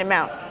getting a certain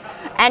amount.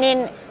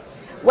 And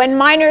when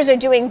miners are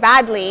doing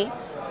badly,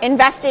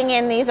 investing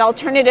in these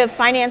alternative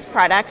finance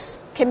products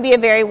can be a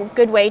very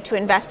good way to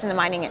invest in the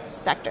mining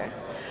sector.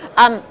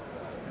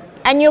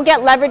 And you'll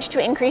get leverage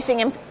to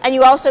and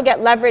you also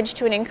get leverage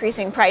to an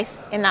increasing price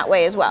in that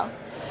way as well.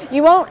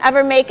 You won't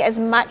ever make as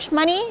much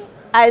money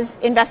as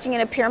investing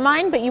in a pure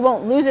mine, but you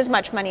won't lose as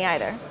much money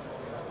either.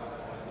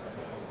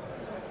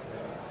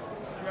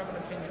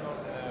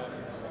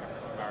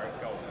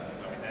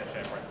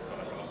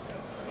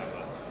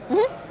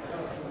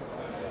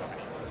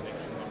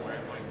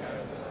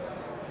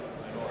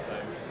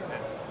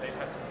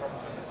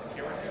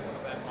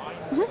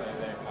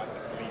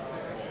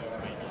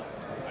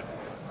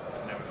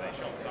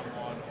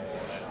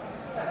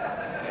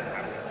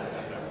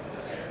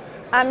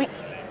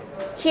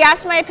 He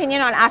asked my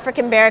opinion on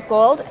African Barrick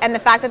Gold and the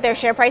fact that their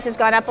share price has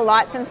gone up a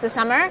lot since the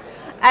summer,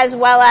 as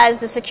well as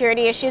the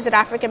security issues at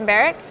African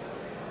Barrick.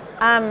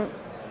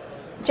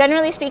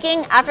 Generally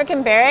speaking,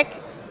 African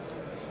Barrick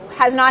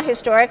has not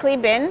historically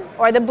been,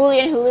 or the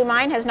Bulyanhulu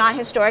mine has not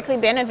historically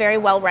been a very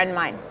well-run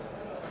mine.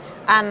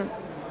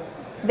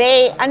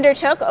 They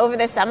undertook over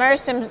the summer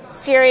some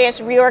serious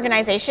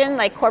reorganization,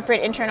 like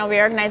corporate internal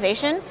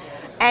reorganization,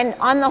 and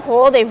on the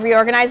whole, they've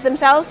reorganized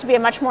themselves to be a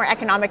much more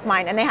economic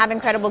mine, and they have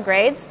incredible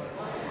grades.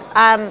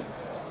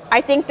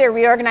 I think their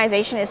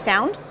reorganization is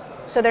sound,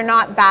 so they're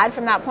not bad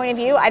from that point of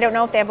view. I don't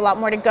know if they have a lot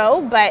more to go,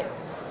 but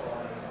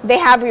they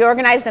have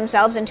reorganized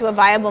themselves into a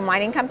viable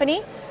mining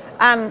company.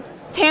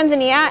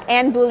 Tanzania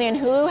and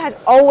Bulyanhulu has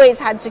always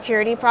had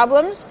security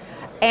problems,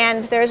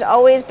 and there's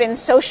always been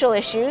social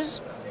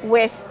issues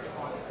with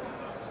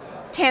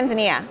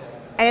Tanzania,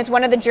 and it's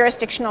one of the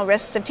jurisdictional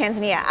risks of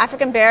Tanzania.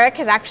 African Barrick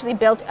has actually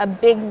built a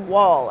big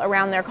wall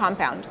around their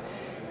compound.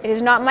 It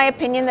is not my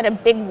opinion that a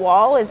big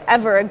wall is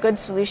ever a good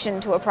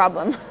solution to a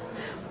problem.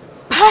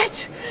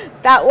 But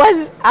that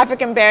was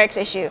African Barrick's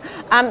issue.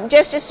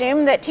 Just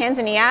assume that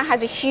Tanzania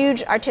has a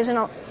huge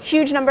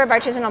number of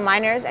artisanal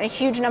miners and a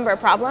huge number of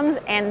problems,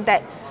 and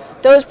that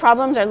those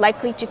problems are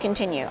likely to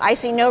continue. I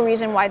see no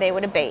reason why they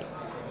would abate.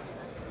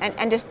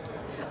 And just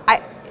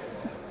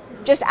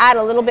add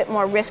a little bit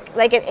more risk.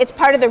 Like it's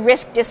part of the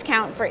risk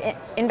discount for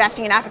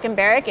investing in African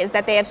barrack is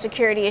that they have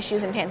security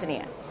issues in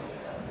Tanzania.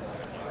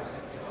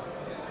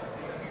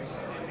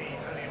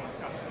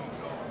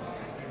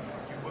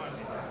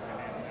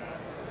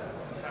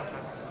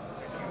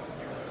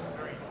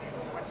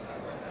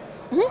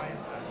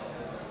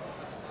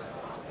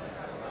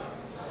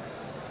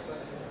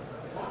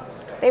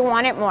 They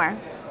want it more.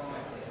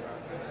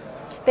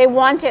 They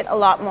want it a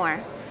lot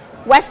more.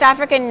 West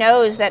Africa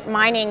knows that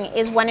mining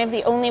is one of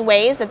the only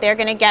ways that they're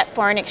going to get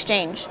foreign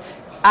exchange.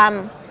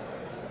 South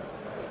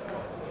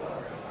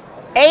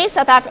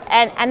Africa,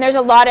 and there's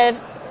a lot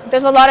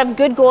of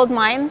good gold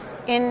mines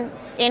in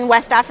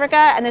West Africa,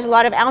 and there's a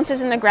lot of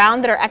ounces in the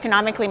ground that are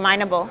economically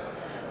mineable.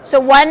 So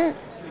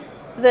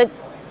the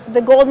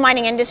gold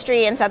mining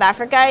industry in South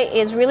Africa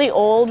is really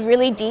old,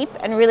 really deep,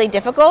 and really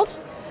difficult.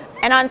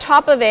 And on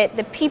top of it,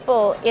 the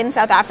people in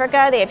South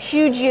Africa, they have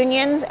huge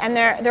unions, and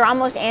they're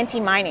almost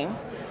anti-mining.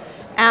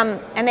 And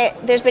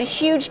there's been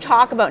huge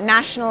talk about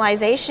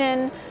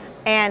nationalization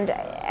and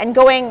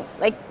going,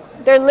 like,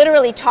 they're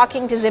literally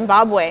talking to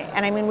Zimbabwe.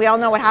 And I mean, we all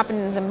know what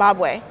happened in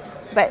Zimbabwe.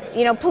 But,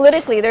 you know,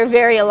 politically, they're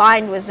very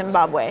aligned with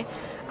Zimbabwe.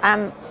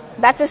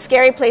 That's a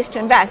scary place to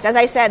invest. As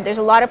I said, there's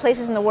a lot of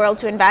places in the world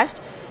to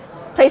invest.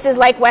 Places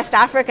like West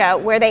Africa,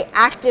 where they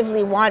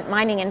actively want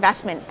mining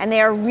investment, and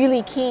they are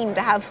really keen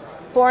to have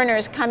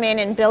foreigners come in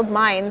and build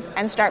mines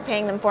and start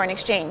paying them foreign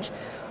exchange.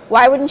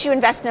 Why wouldn't you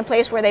invest in a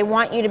place where they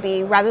want you to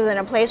be rather than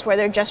a place where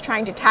they're just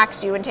trying to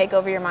tax you and take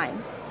over your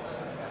mine?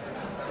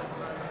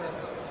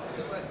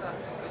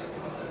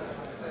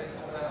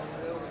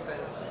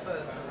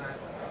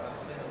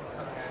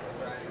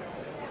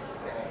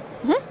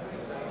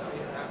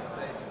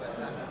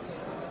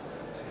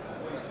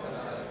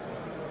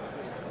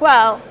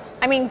 Well,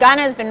 I mean,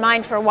 Ghana has been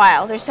mined for a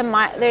while.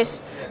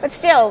 But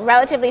still,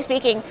 relatively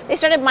speaking, they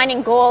started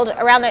mining gold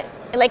around in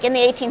the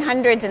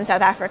 1800s in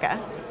South Africa,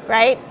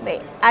 right?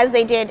 As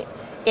they did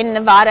in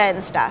Nevada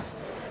and stuff.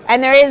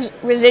 And there is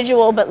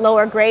residual but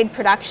lower grade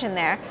production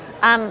there.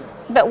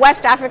 But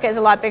West Africa is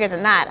a lot bigger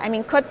than that. I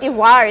mean, Cote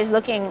d'Ivoire is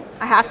looking,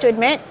 I have to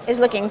admit, is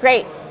looking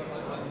great.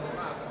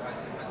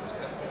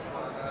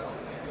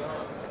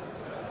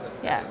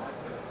 Yeah.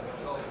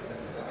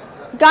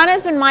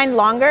 Ghana's been mined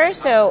longer,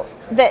 so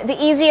the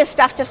easiest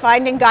stuff to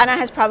find in Ghana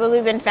has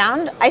probably been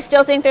found. I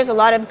still think there's a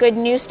lot of good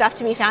new stuff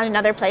to be found in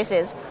other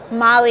places.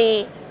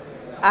 Mali,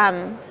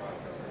 Cote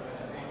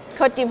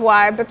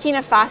d'Ivoire,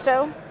 Burkina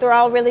Faso, they're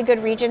all really good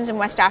regions in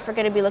West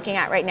Africa to be looking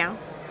at right now.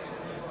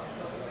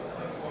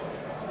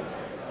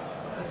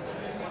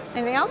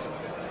 Anything else?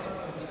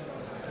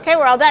 Okay,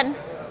 we're all done.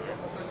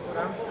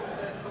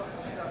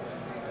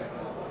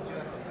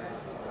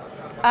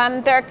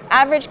 Their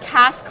average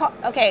cash cost,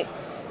 okay,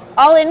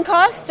 all-in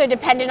costs are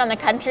dependent on the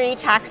country,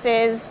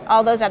 taxes,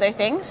 all those other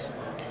things.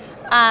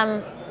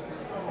 But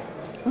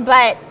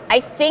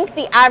I think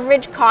the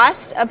average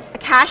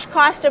cash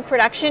cost of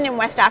production in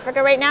West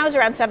Africa right now is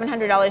around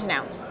 $700 an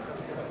ounce.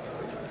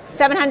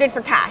 $700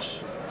 for cash,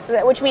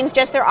 which means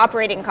just their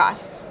operating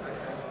costs.